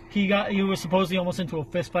rumored, he was supposedly almost into a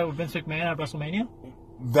fist fight with Vince McMahon at WrestleMania.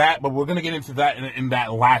 But we're going to get into that in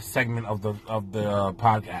that last segment of the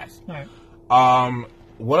podcast. All right.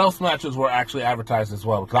 What else matches were actually advertised as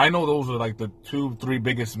well? Because I know those were like the 2-3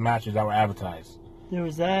 biggest matches that were advertised. There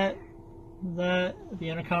was the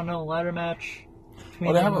Intercontinental ladder match.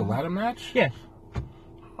 Oh, they have a ladder match? Yeah.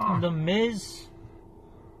 The Miz,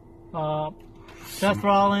 Seth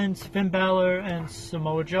Rollins, Finn Balor, and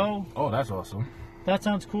Samoa Joe. Oh, that's awesome. That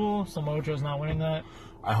sounds cool. Samoa Joe's not winning that.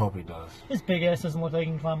 I hope he does. His big ass doesn't look like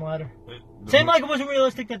he can climb a ladder. Same like it wasn't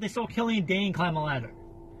realistic that they saw Killian Dane climb a ladder.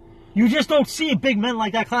 You just don't see big men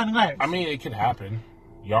like that climbing ladders. I mean, it could happen.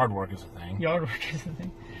 Yard work is a thing. Yard work is a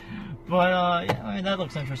thing. But, yeah, I mean, that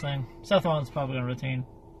looks interesting. Seth Rollins is probably going to retain.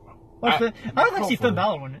 I don't think see Finn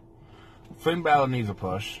Balor win it. Finn Balor needs a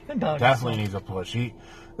push. Finn Balor definitely needs a push.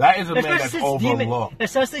 That is a man that's overlooked.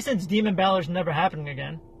 Especially since Demon Balor's never happening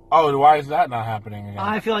again. Oh, why is that not happening again?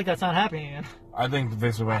 I feel like that's not happening again. I think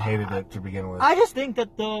Vince McMahon hated it to begin with. I just think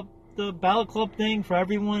that the Balor Club thing for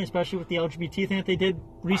everyone, especially with the LGBT thing that they did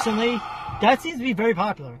recently, that seems to be very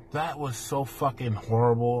popular. That was so fucking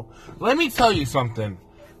horrible. Let me tell you something.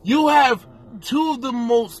 You have two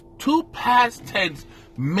past tense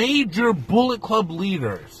major Bullet Club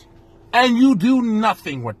leaders, and you do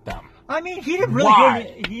nothing with them. I mean, he did really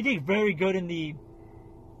good. He did very good in the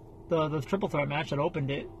triple threat match that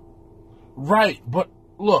opened it. Right, but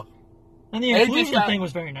look. And the inclusion thing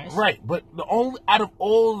was very nice. Right, but out of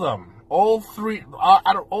all of them,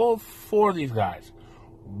 out of all 4 of these guys,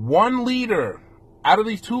 one leader, out of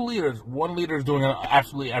these 2 leaders, one leader is doing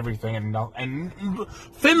absolutely everything, and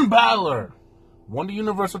Finn Balor won the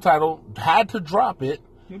Universal title, had to drop it.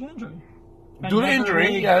 Due to injury.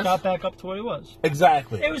 Really yes. Got back up to where he was.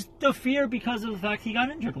 Exactly. It was the fear because of the fact he got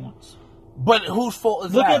injured once. But whose fault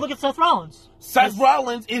is that? Look at Seth Rollins. Seth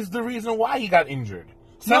Rollins is the reason why he got injured.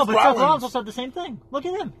 Seth Rollins also said the same thing. Look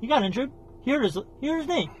at him. He got injured. Here's his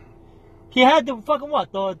knee. He had the fucking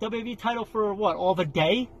the WWE title for all of a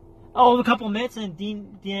day? All of a couple of minutes, and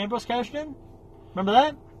Dean Ambrose cashed in? Remember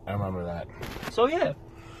that? I remember that. So, yeah.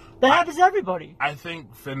 That happens to everybody. I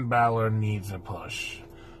think Finn Balor needs a push.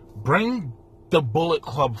 Bring the Bullet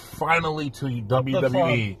Club finally to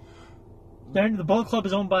WWE. The Bullet Club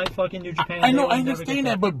is owned by fucking New Japan. I know, I understand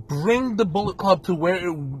that, but bring the Bullet Club to where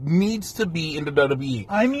it needs to be in the WWE.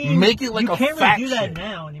 I mean, make it like a faction. You can't really do that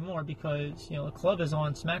now anymore because, the club is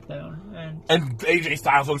on SmackDown. And AJ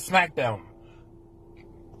Styles on SmackDown.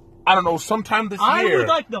 I don't know, sometime this year. I would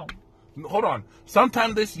like them. Hold on.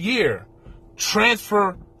 Sometime this year,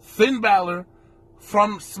 transfer Finn Balor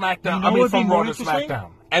from SmackDown. From Raw to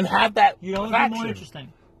SmackDown. And have that faction. Would be more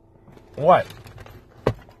interesting? What?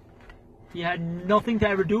 He had nothing to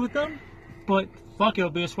ever do with them, but fuck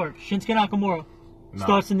it'll be a swerve. Shinsuke Nakamura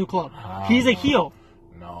starts a new club. He's a heel.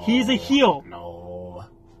 No. He's a heel.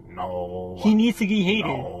 No. He needs to be hated.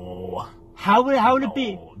 No. How would it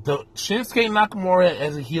be? The Shinsuke Nakamura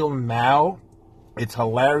as a heel now, it's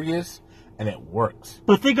hilarious and it works.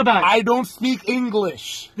 But think about it. I don't speak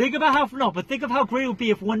English. Think of how great it would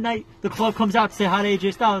be if one night the club comes out to say hi to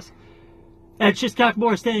AJ Styles, and Shinsuke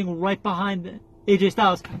Nakamura is standing right behind AJ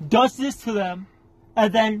Styles, does this to them,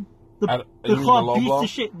 and then the club beats the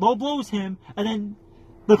shit. Low blows him, and then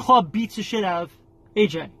the club beats the shit out of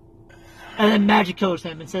AJ. And then Magic kills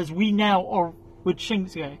him and says, "We now are with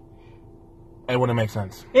Shinsuke." It wouldn't make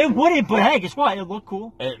sense. It wouldn't, but hey, guess what? It looked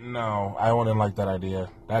cool. No, I wouldn't like that idea.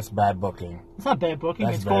 That's bad booking. It's not bad booking.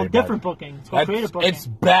 It's called different booking. It's called creative booking. It's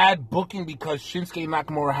bad booking because Shinsuke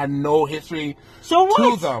Nakamura had no history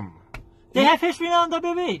to them. They have history now in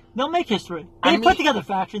WWE. They'll make history. They put together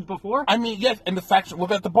factions before. I mean, yes, and the faction,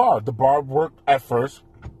 look at the Bar. The Bar worked at first.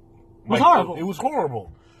 It was horrible. It was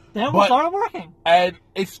horrible. Then it started working. And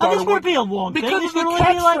it started this would be a long thing. Because this of the would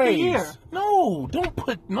only be like a year. catchphrase. No, don't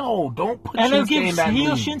put and Shinsuke in that And then give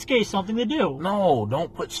heel league. Shinsuke something to do. No,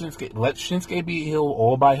 don't put Shinsuke. Let Shinsuke be heel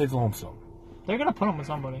all by his lonesome. They're going to put him with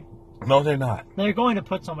somebody. No, they're not. They're going to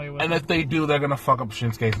put somebody with him. And if they do, they're going to fuck up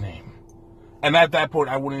Shinsuke's name. And at that point,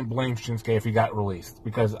 I wouldn't blame Shinsuke if he got released.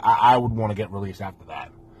 Because I would want to get released after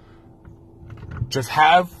that. Just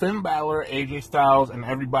have Finn Balor, AJ Styles, and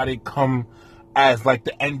everybody come as like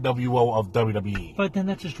the NWO of WWE. But then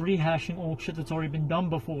that's just rehashing old shit that's already been done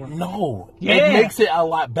before. No. Yeah. It makes it a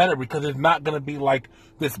lot better because it's not going to be like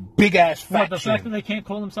this big-ass faction. But the fact that they can't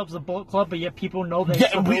call themselves the Bullet Club, but yet people know they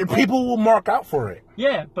people will mark out for it.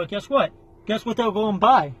 Yeah, but guess what? Guess what they'll go and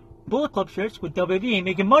buy? Bullet Club shirts with WWE ain't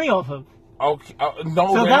making money off of. Okay,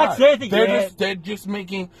 no, so that's it. They're just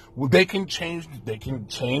making. They can change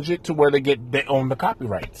it to where they own the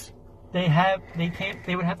copyrights. They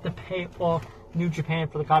would have to pay off New Japan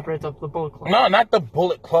for the copyrights of the Bullet Club. No, not the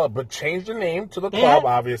Bullet Club, but change the name to the club,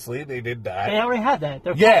 obviously. They did that. They already had that.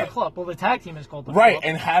 They're called the club. Well, the tag team is called the club.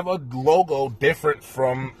 And have a logo different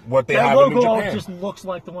from what they have in New Japan. That logo just looks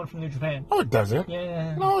like the one from New Japan. No, it doesn't.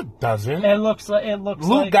 Yeah. No, it doesn't. It looks like...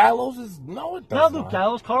 Luke Gallows is... No, it doesn't. Not Luke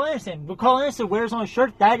Gallows. Carl Anderson. What Carl Anderson wears on a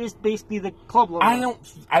shirt, that is basically the club logo.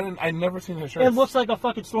 I never seen his shirt. It looks like a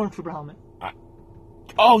fucking Stormtrooper helmet.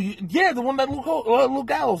 The one that Luke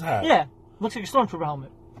Gallows had. Yeah. Looks like a Stormtrooper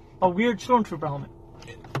helmet. A weird Stormtrooper helmet.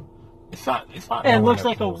 It's not. It looks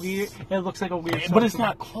like close. It looks like a weird. But it's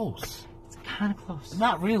not close. It's kind of close.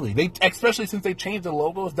 Not really. Especially since they changed the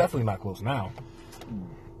logo, it's definitely not close now.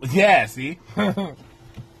 Yeah. See.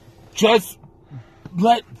 Just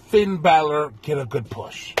let Finn Balor get a good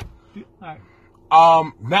push. All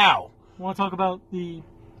right. Now. Want to talk about the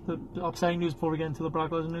upsetting news before we get into the Brock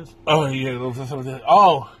Lesnar news? Oh yeah.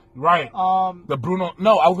 Oh. Right. The Bruno.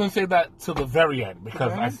 No, I was gonna say that to the very end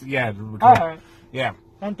because all right. Yeah.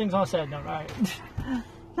 And things on said. No. All right.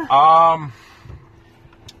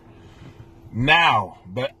 Now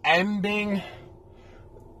the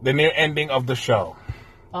near ending of the show.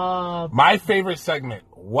 My favorite segment.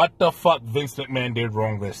 What the fuck Vince McMahon did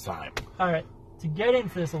wrong this time? All right. To get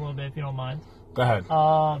into this a little bit, if you don't mind. Go ahead.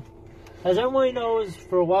 As everyone knows,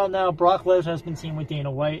 for a while now, Brock Lesnar has been seen with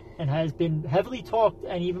Dana White and has been heavily talked,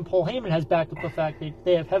 and even Paul Heyman has backed up the fact that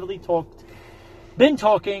they have been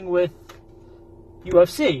talking with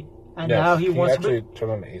UFC. And now he wants to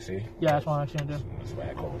turn on the AC. Yeah, that's what I'm actually going to do. It's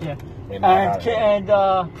bad cold. Yeah.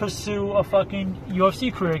 And pursue a fucking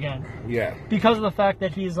UFC career again. Yeah. Because of the fact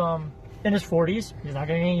that he's in his 40s, he's not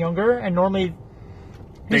getting any younger, and normally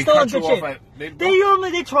he's still in good shape.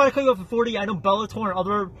 They try to cut you off at 40. I know Bellator and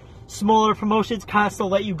other smaller promotions kind of still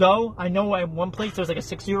let you go. I know at one place there's like a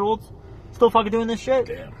 6-year-old still fucking doing this shit.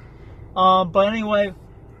 Damn. But anyway,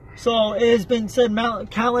 so it has been said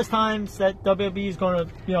countless times that WWE is going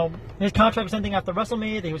to, his contract was ending after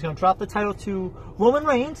WrestleMania, that he was going to drop the title to Roman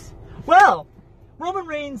Reigns. Well, Roman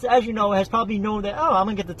Reigns, as you know, has probably known that, I'm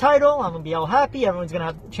going to get the title, I'm going to be all happy, everyone's going to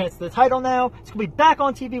have a chance to the title now. It's going to be back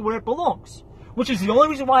on TV where it belongs. Which is the only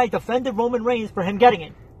reason why I defended Roman Reigns for him getting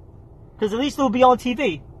it. Because at least it will be on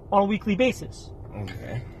TV on a weekly basis.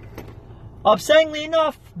 Okay. Upsettingly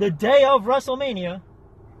enough, the day of WrestleMania,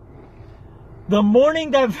 the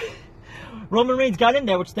morning that Roman Reigns got in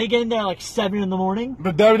there, which they get in there like 7 in the morning.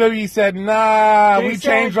 But WWE said, nah, we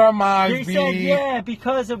changed our minds, They said, yeah,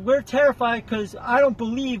 because we're terrified, because I don't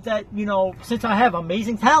believe that, since I have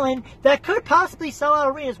amazing talent that could possibly sell out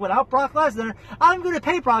arenas without Brock Lesnar, I'm going to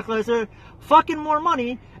pay Brock Lesnar fucking more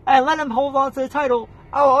money and let him hold on to the title.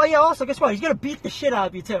 Oh, yeah, also, guess what? He's going to beat the shit out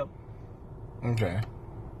of you, too. Okay.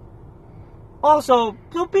 Also,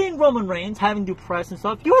 being Roman Reigns, having to do press and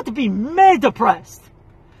stuff, you have to be mad depressed.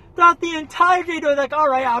 Throughout the entire day, they're like, all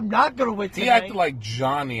right, I'm not going to win tonight. He acted like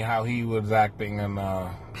Johnny, how he was acting in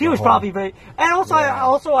he was probably very... And also,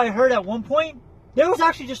 yeah. I heard at one point, there was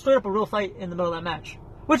actually just straight up a real fight in the middle of that match.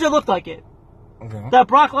 Which it looked like it. Okay. That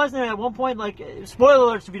Brock Lesnar at one point,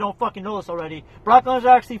 spoiler alerts if you don't fucking know this already, Brock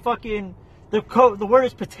Lesnar actually fucking... The word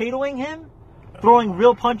is potatoing him, throwing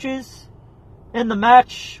real punches in the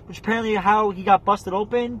match, which apparently how he got busted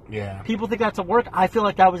open. Yeah. People think that's a work. I feel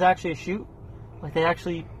like that was actually a shoot.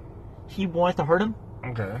 He wanted to hurt him.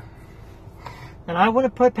 Okay. And I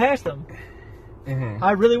wouldn't put it past him. Mm-hmm.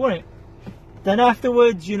 I really wouldn't. Then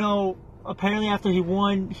afterwards, apparently after he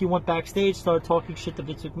won, he went backstage, started talking shit to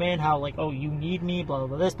Vince McMahon, how you need me, blah,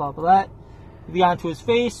 blah, this, blah, blah, that. He got into his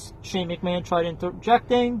face. Shane McMahon tried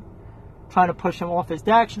interjecting, trying to push him off his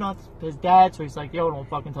dad, so he's like, yo, don't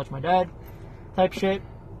fucking touch my dad, type shit.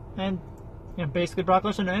 And, basically Brock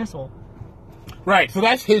Lesnar an asshole. Right, so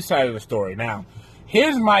that's his side of the story. Now,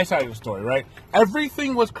 here's my side of the story, right?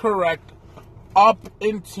 Everything was correct up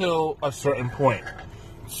until a certain point.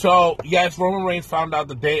 So, yes, Roman Reigns found out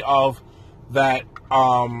the day of that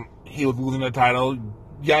he was losing the title.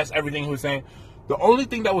 Yes, everything he was saying. The only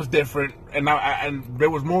thing that was different, and there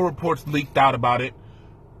was more reports leaked out about it.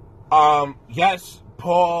 Yes,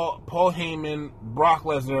 Paul Heyman, Brock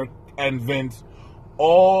Lesnar, and Vince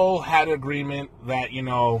all had agreement that,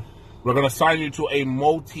 we're going to sign you to a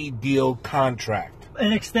multi-deal contract.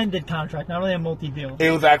 An extended contract, not really a multi-deal. It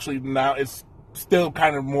was actually, now it's still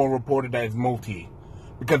kind of more reported as multi.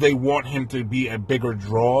 Because they want him to be a bigger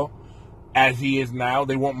draw as he is now.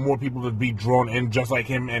 They want more people to be drawn in just like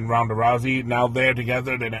him and Ronda Rousey. Now they're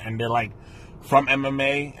together and they're like from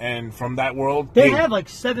MMA and from that world. They have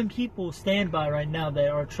 7 people standby right now that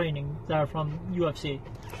are training that are from UFC.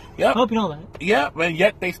 Yeah. I hope you know that. Yeah, and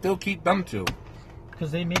yet they still keep them too.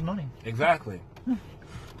 Because they made money. Exactly.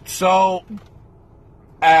 So,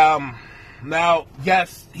 Now,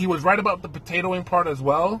 yes, he was right about the potatoing part as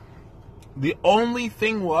well. The only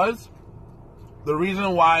thing was, the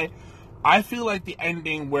reason why I feel like the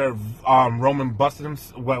ending where Roman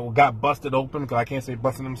got busted open, because I can't say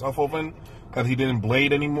busted himself open, because he didn't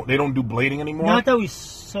blade anymore. They don't do blading anymore. Not that we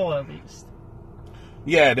saw, at least.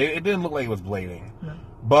 Yeah, it didn't look like it was blading. No.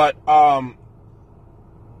 But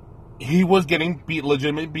he was getting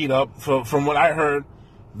legitimately beat up. From what I heard,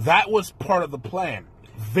 that was part of the plan.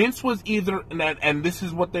 Vince was either, and this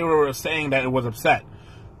is what they were saying, that it was upset,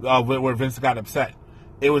 where Vince got upset.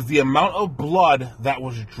 It was the amount of blood that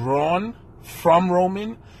was drawn from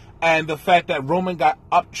Roman, and the fact that Roman got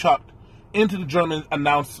upchucked into the German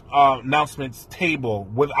announcements table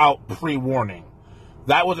without pre-warning.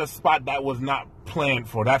 That was a spot that was not planned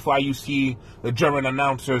for. That's why you see the German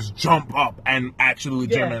announcers jump up and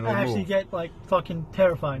actually actually get like fucking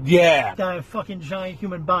terrifying. Yeah. Got a fucking giant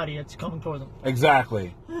human body that's coming towards them.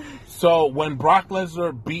 Exactly. So when Brock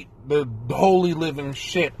Lesnar beat the holy living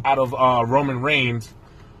shit out of Roman Reigns,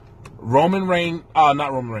 Brock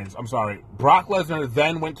Lesnar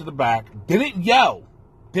then went to the back, didn't yell,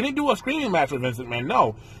 didn't do a screaming match with Vince McMahon,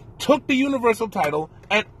 no. Took the Universal title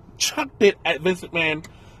and chucked it at Vince McMahon.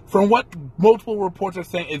 From what multiple reports are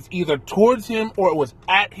saying, it's either towards him or it was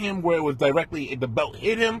at him, where it was directly, the belt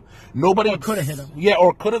hit him. Nobody could have hit him. Yeah,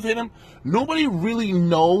 or could have hit him. Nobody really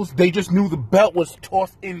knows. They just knew the belt was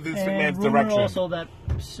tossed in Vince McMahon's direction. Also that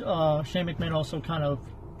Shane McMahon also kind of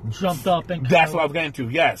jumped up and... That's what I was getting to,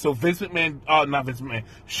 yeah. So Shane McMahon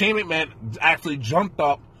actually jumped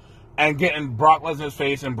up and getting Brock Lesnar's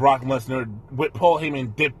face, and Brock Lesnar, with Paul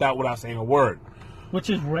Heyman, dipped out without saying a word. Which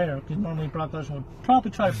is rare, because normally Brock Lesnar would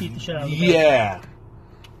probably try to beat the shit out of him. Yeah.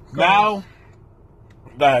 Now...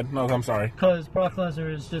 Go ahead. No, I'm sorry. Because Brock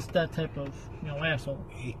Lesnar is just that type of, asshole.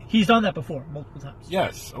 He's done that before, multiple times.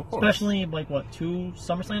 Yes, of course. Especially, 2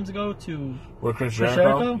 SummerSlams ago to... With Chris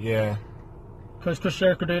Jericho? Yeah. Because Chris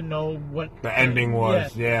Jericho didn't know what... The ending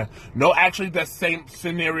was, yeah. No, actually, the same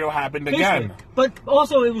scenario happened again. But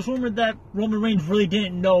also, it was rumored that Roman Reigns really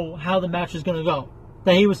didn't know how the match was going to go.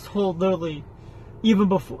 That he was told, literally... Even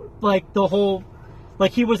before,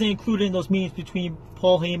 he wasn't included in those meetings between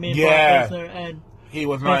Paul Heyman, Brock Lesnar, and... He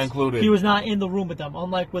was not included. He was not in the room with them.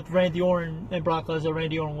 Unlike with Randy Orton and Brock Lesnar,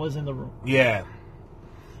 Randy Orton was in the room. Yeah.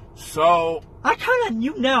 So... I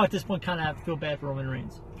now at this point have to feel bad for Roman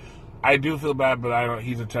Reigns. I do feel bad, but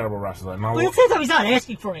he's a terrible wrestler. No, but at the same time, he's not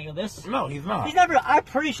asking for any of this. No, he's not. He's never... I'm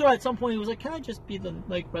pretty sure at some point he was like, can I just be the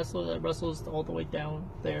wrestler that wrestles all the way down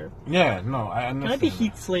there? Yeah, no, I understand. Can I be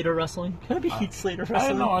Heath Slater wrestling? Can I be Heath Slater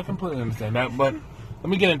wrestling? I know, I completely understand that, but let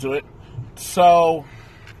me get into it. So,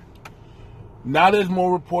 now there's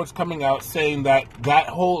more reports coming out saying that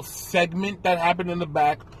whole segment that happened in the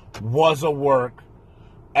back was a work,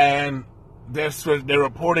 and they're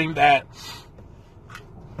reporting that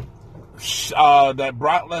that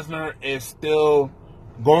Brock Lesnar is still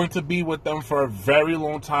going to be with them for a very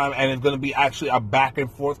long time, and it's going to be actually a back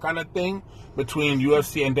and forth kind of thing between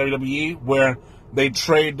UFC and WWE, where they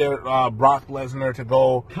trade their Brock Lesnar to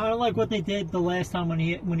go, kind of like what they did the last time when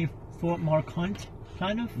he fought Mark Hunt,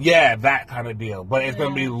 kind of. Yeah, that kind of deal, but it's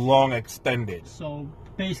going to be long extended. So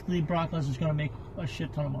basically, Brock Lesnar's going to make a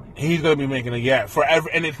shit ton of money. He's going to be making it,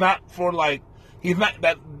 forever, and it's not for he's not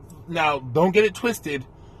that. Now, don't get it twisted.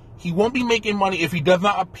 He won't be making money if he does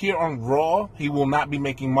not appear on Raw. He will not be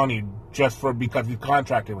making money because he's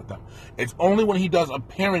contracted with them. It's only when he does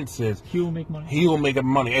appearances he will make money. He will make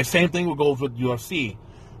money. And same thing goes with UFC.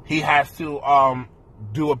 He has to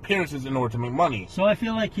do appearances in order to make money. So I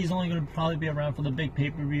feel like he's only going to probably be around for the big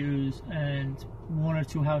pay-per-views and 1 or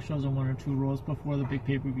 2 house shows and 1 or 2 Raws before the big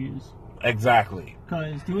pay-per-views. Exactly.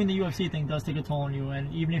 Because doing the UFC thing does take a toll on you,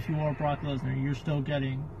 and even if you are Brock Lesnar, you're still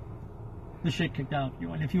getting the shit kicked out of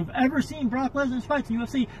you. And if you've ever seen Brock Lesnar's fights in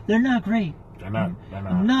UFC, they're not great. They're not.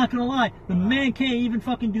 I'm not gonna lie. The man can't even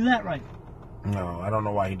fucking do that right. No, I don't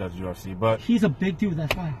know why he does UFC, but he's a big dude,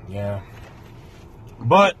 that's why. Yeah.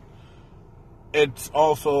 But it's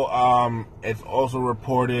also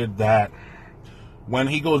reported that when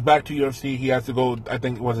he goes back to UFC, he has to go, I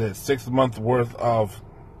think, 6 months worth of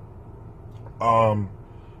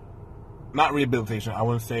not rehabilitation, I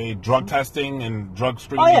wouldn't say drug testing and drug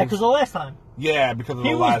screening. Oh, yeah, because the last time. Yeah, because of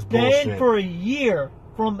the last bullshit. He was banned for a year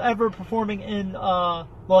from ever performing in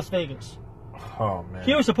Las Vegas. Oh, man.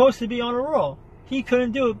 He was supposed to be on a roll. He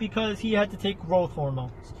couldn't do it because he had to take growth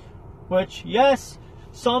hormones. Which, yes,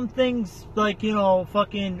 some things,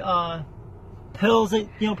 fucking pills that,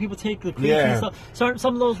 people take, the creatine and stuff. So,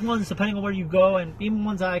 some of those ones, depending on where you go, and even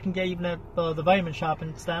ones that I can get even at the vitamin shop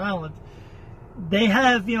in Staten Island, they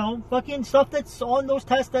have, fucking stuff that's on those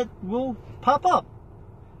tests that will pop up.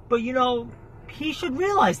 but he should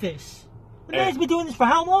realize this. The man's been doing this for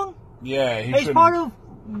how long? Yeah, he's part of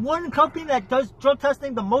one company that does drug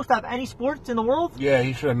testing the most out of any sports in the world. Yeah,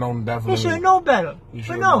 he should have known definitely. He should have known better.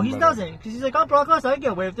 But no, he doesn't. Because he's like, oh, Brock Lesnar, I can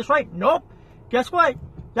get away with this, right? Nope. Guess what?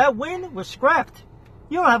 That win was scrapped.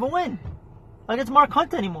 You don't have a win. Like, it's Mark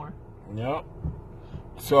Hunt anymore. Yep.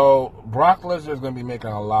 So, Brock Lesnar is going to be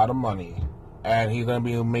making a lot of money. And he's going to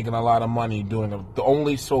be making a lot of money doing it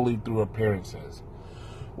only solely through appearances.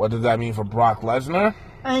 What does that mean for Brock Lesnar?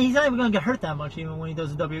 And he's not even going to get hurt that much even when he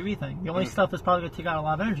does the WWE thing. The only stuff that's probably going to take out a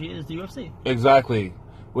lot of energy is the UFC. Exactly.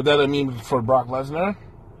 What does that mean for Brock Lesnar?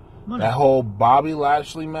 Money. That whole Bobby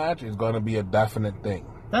Lashley match is going to be a definite thing.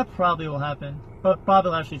 That probably will happen. But Bobby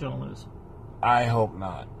Lashley's going to lose. I hope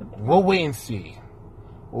not. We'll wait and see.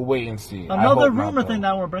 Another rumor thing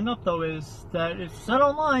that I want to bring up, though, is that it's said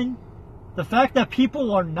online, the fact that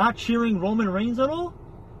people are not cheering Roman Reigns at all,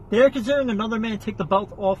 they're considering another man take the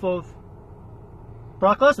belt off of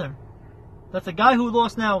Brock Lesnar. That's a guy who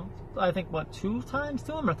lost now, I think, 2 times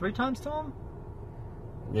to him or 3 times to him?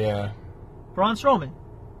 Yeah. Braun Strowman.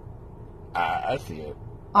 I see it.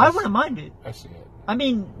 I wouldn't mind it. I see it. I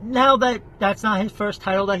mean, now that that's not his first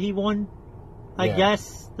title that he won, I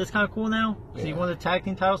guess that's kind of cool now. Because he won the tag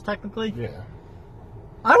team titles technically. Yeah.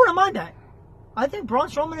 I wouldn't mind that. I think Braun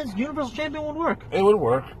Strowman as Universal Champion would work. It would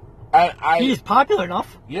work. He's popular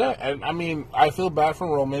enough. Yeah, and I mean, I feel bad for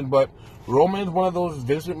Roman, but Roman's one of those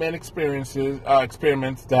Vince McMahon experiments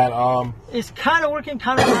that it's kind of working,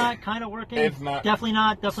 kind of not, kind of working. It's not. Definitely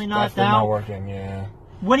not. Definitely not. Definitely not working. Yeah.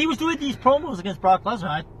 When he was doing these promos against Brock Lesnar,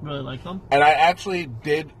 I really liked them. And I actually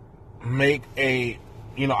did make a.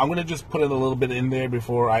 I'm going to just put it a little bit in there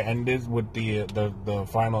before I end this with the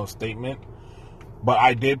final statement. But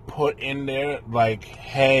I did put in there, like,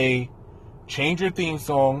 hey, change your theme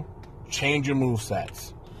song, change your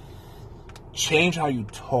movesets. Change how you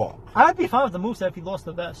talk. I'd be fine with the moveset if he lost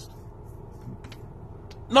the vest.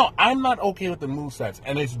 No, I'm not okay with the movesets.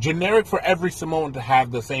 And it's generic for every Samoan to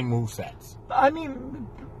have the same movesets. I mean,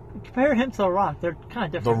 compare him to The Rock. They're kind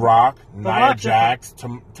of different. The Rock, Nia Jax,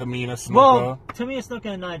 Tamina Snuka. Well, Tamina Snuka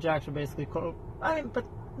and Nia Jax are basically... but...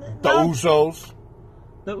 The Usos.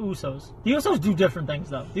 The Usos. The Usos do different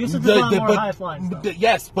things, though. The Usos do a lot more high flying stuff.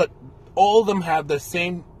 Yes, but all of them have the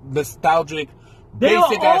same nostalgic,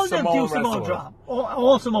 basic-ass Samoan wrestler. Drop.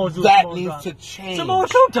 All Samoans do that Samoan needs drop. to change. Samoa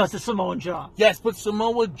Joe does the Samoan drop. Yes, but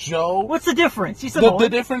Samoa Joe... What's the difference? He's Samoan. The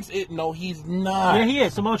difference is... No, he's not. Yeah, he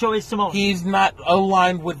is. Samoa Joe is Samoan. He's not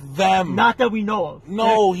aligned with them. Not that we know of.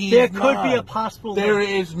 No, there could be a possible There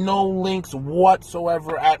link. is no links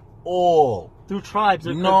whatsoever at all. Through tribes,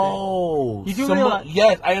 no. You do realize?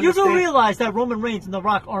 Yes, I understand. You do realize that Roman Reigns and The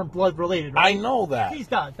Rock aren't blood related, right? I know that. He's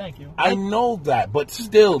God, thank you. I know that, but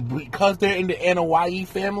still, because they're in the Anoa'i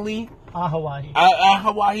family, Hawaii,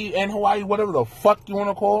 and Hawaii, whatever the fuck you want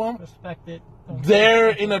to call them, respect it.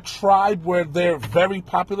 They're in a tribe where they're very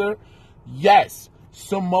popular. Yes.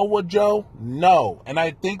 Samoa Joe, no. And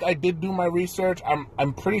I think I did do my research.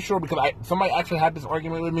 I'm pretty sure because somebody actually had this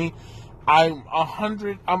argument with me. I'm not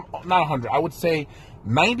 100, I would say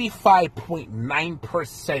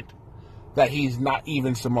 95.9% that he's not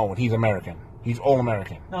even Samoan. He's American. He's all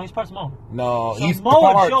American. No, he's part Samoan. No, Samoa he's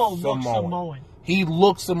part Joe Samoan. Looks Samoan. He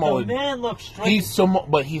looks Samoan. The man looks straight. He's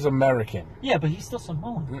Samoan, but he's American. Yeah, but he's still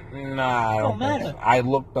Samoan. Nah, don't matter. I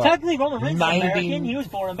looked up. Technically, Roman Reigns is American. He was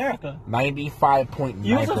born in America. 95.9%.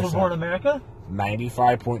 You also was born in America?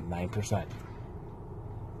 95.9%.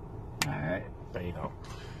 All right. There you go.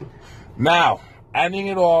 Now, ending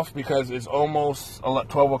it off because it's almost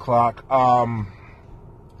 12 o'clock. And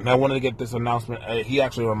I wanted to get this announcement. He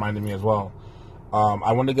actually reminded me as well.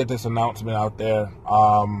 I wanted to get this announcement out there.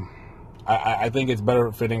 I think it's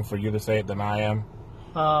better fitting for you to say it than I am.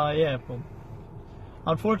 Yeah. Well,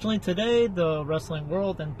 unfortunately, today, the wrestling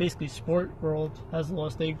world and basically sport world has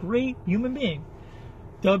lost a great human being.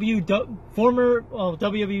 Former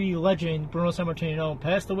WWE legend Bruno Sammartino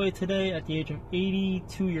passed away today at the age of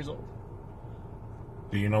 82 years old.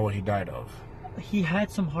 Do you know what he died of? He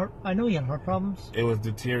had some I know he had heart problems. It was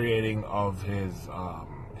deteriorating of his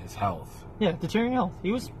health. Yeah, deteriorating health.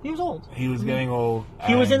 He was old. He was getting old.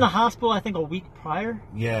 He was in the hospital, I think, a week prior.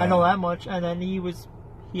 Yeah. I know that much. And then he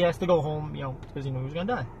has to go home, because he knew he was going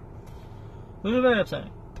to die. It was very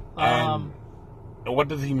upsetting. What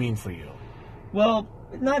does he mean for you? Well,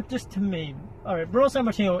 not just to me. All right, Bruno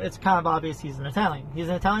Sammartino, it's kind of obvious he's an Italian. He's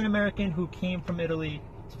an Italian-American who came from Italy.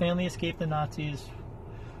 His family escaped the Nazis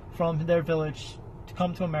from their village to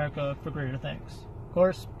come to America for greater things. Of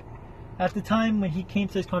course, at the time when he came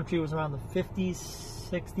to this country, it was around the 50s,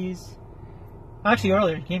 60s. Actually,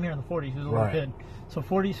 earlier. He came here in the 40s. He was a little kid. So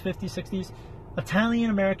 40s, 50s, 60s. Italian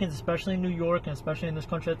Americans, especially in New York and especially in this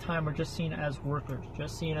country at the time, are just seen as workers,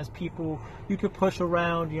 just seen as people you could push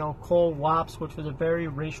around, call wops, which was a very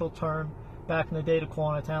racial term back in the day to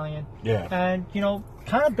call an Italian. Yeah. And,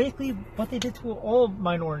 kind of basically what they did to all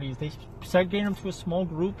minorities. They segregated them to a small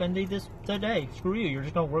group and they just said, hey, screw you, you're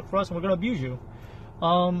just going to work for us and we're going to abuse you.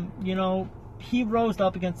 He rose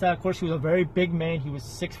up against that. Of course, he was a very big man. He was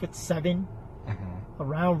 6'7",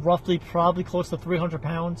 around roughly probably close to 300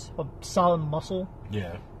 pounds of solid muscle.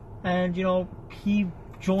 Yeah. And, he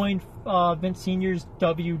joined Vince Sr.'s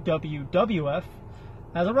WWF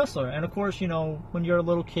as a wrestler. And, of course, when you're a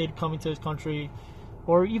little kid coming to this country,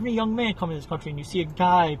 or even a young man coming to this country, and you see a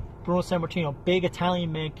guy, Bruno Sammartino, big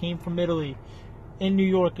Italian man, came from Italy, in New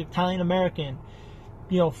York, Italian-American,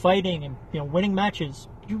 fighting and, winning matches,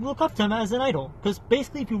 you look up to him as an idol. Because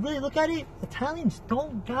basically, if you really look at it, Italians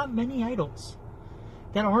don't got many idols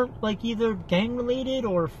that aren't like either gang related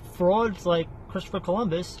or frauds like Christopher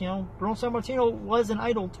Columbus. Bruno Sammartino was an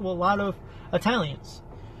idol to a lot of Italians.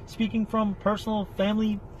 Speaking from personal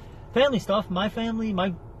family stuff, my family,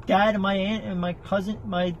 my dad and my aunt and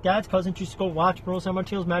my dad's cousin used to go watch Bruno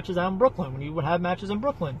Sammartino's matches out in Brooklyn when he would have matches in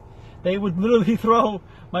Brooklyn. They would literally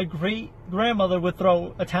my great-grandmother would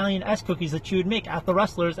throw Italian S cookies that she would make at the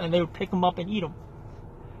wrestlers, and they would pick them up and eat them.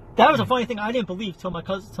 That was a funny thing I didn't believe till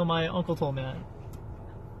my uncle told me that.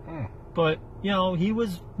 But, he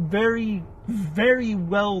was very, very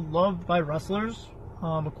well loved by wrestlers.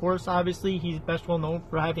 Of course, obviously, he's best well known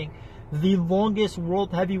for having the longest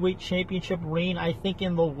World Heavyweight Championship reign, I think,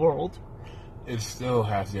 in the world. It still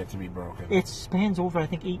has yet to be broken. It spans over, I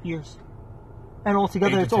think, 8 years. And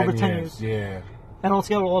altogether, it's over 10 years. Yeah. And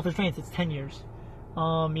altogether, all of his reigns, it's 10 years.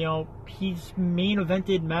 He's main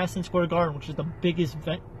evented Madison Square Garden, which is the biggest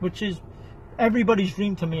event, which is everybody's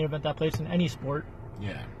dream to main event that place in any sport.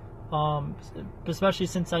 Yeah. Especially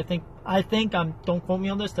since I think don't quote me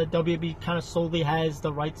on this, that WWE kind of solely has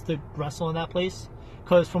the rights to wrestle in that place.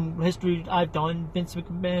 Because from history I've done, Vince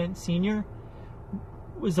McMahon Sr.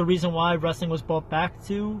 was the reason why wrestling was brought back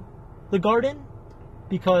to the Garden.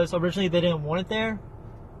 Because originally they didn't want it there.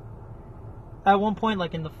 At one point,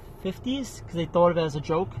 like in the 50s, because they thought of it as a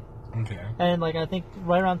joke. Okay. And I think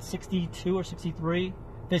right around 62 or 63,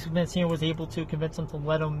 Vince McMahon Sr. was able to convince them to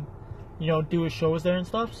let him do his shows there and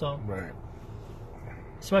stuff. So right.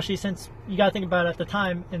 Especially since you got to think about it, at the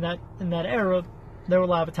time in that era, there were a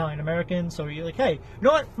lot of Italian Americans. So you're like, hey, you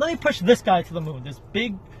know what? Let me push this guy to the moon. This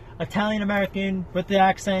big Italian American with the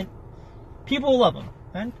accent. People will love him,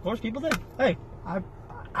 and of course, people did. Hey,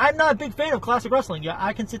 I'm not a big fan of classic wrestling. Yeah,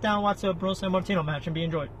 I can sit down and watch a Bruno Sammartino match and be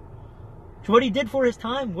enjoyed. So what he did for his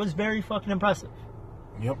time was very fucking impressive.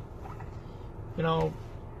 Yep.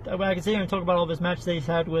 I can sit here and talk about all of his matches that he's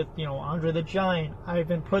had with, Andre the Giant,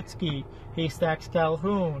 Ivan Putski, Haystacks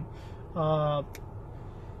Calhoun,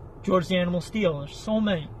 George the Animal Steel. There's so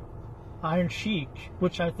many. Iron Sheik,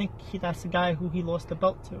 which I think that's the guy who he lost the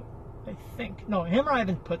belt to. I think. No, him or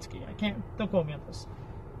Ivan Putski. Don't quote me on this.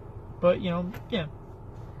 But, yeah.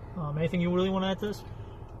 Anything you really want to add to this?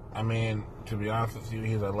 I mean, to be honest with you,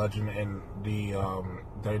 he's a legend in the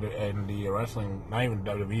wrestling, not even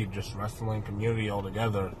WWE, just wrestling community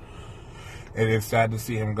altogether. It is sad to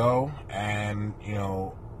see him go, and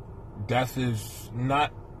death is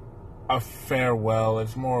not a farewell;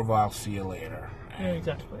 it's more of I'll see you later. Yeah,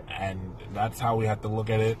 exactly. And that's how we have to look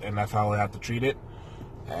at it, and that's how we have to treat it.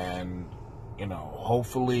 And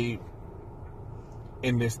hopefully,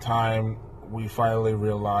 in this time, we finally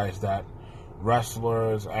realize that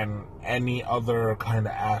wrestlers and any other kind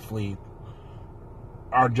of athlete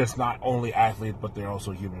are just not only athletes, but they're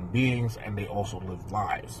also human beings, and they also live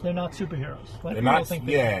lives. They're not superheroes. They're not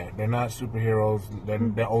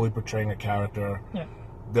superheroes. They're only portraying a character. Yeah.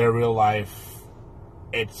 Their real life,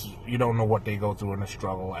 you don't know what they go through in the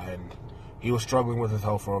struggle, and he was struggling with his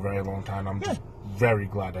health for a very long time. I'm just very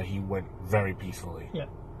glad that he went very peacefully. Yeah.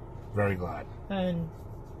 Very glad. And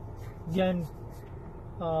again,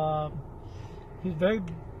 he's very,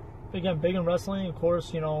 big in wrestling. Of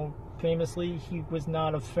course, famously, he was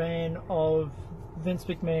not a fan of Vince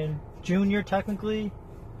McMahon Jr., technically.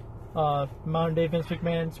 Modern day Vince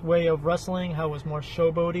McMahon's way of wrestling, how it was more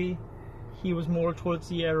showboaty. He was more towards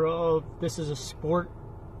the era of, this is a sport.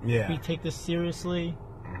 Yeah. We take this seriously,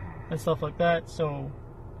 and stuff like that. So,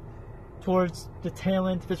 towards the tail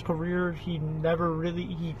end of his career, he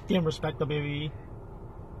didn't respect WWE.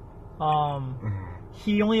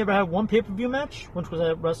 He only ever had one pay-per-view match, which was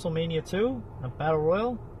at WrestleMania 2, a Battle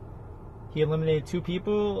Royal. He eliminated 2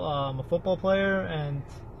 people, a football player and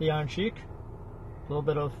the Iron Sheik. A little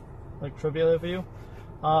bit of trivia there for you.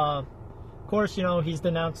 Of course, you know, he's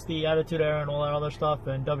denounced the Attitude Era and all that other stuff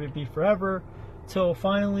and WB forever. Till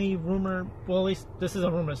finally, well, at least this is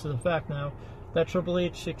a rumor, this is a fact now, that Triple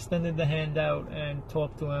H extended the hand out and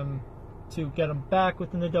talked to him to get him back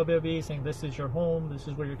within the WWE, saying this is your home, this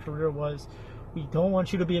is where your career was. We don't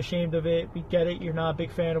want you to be ashamed of it. We get it, you're not a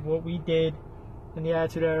big fan of what we did in the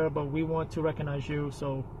Attitude Era, but we want to recognize you,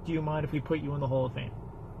 so do you mind if we put you in the Hall of Fame?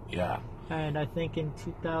 Yeah. And I think in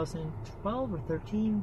 2012 or 13,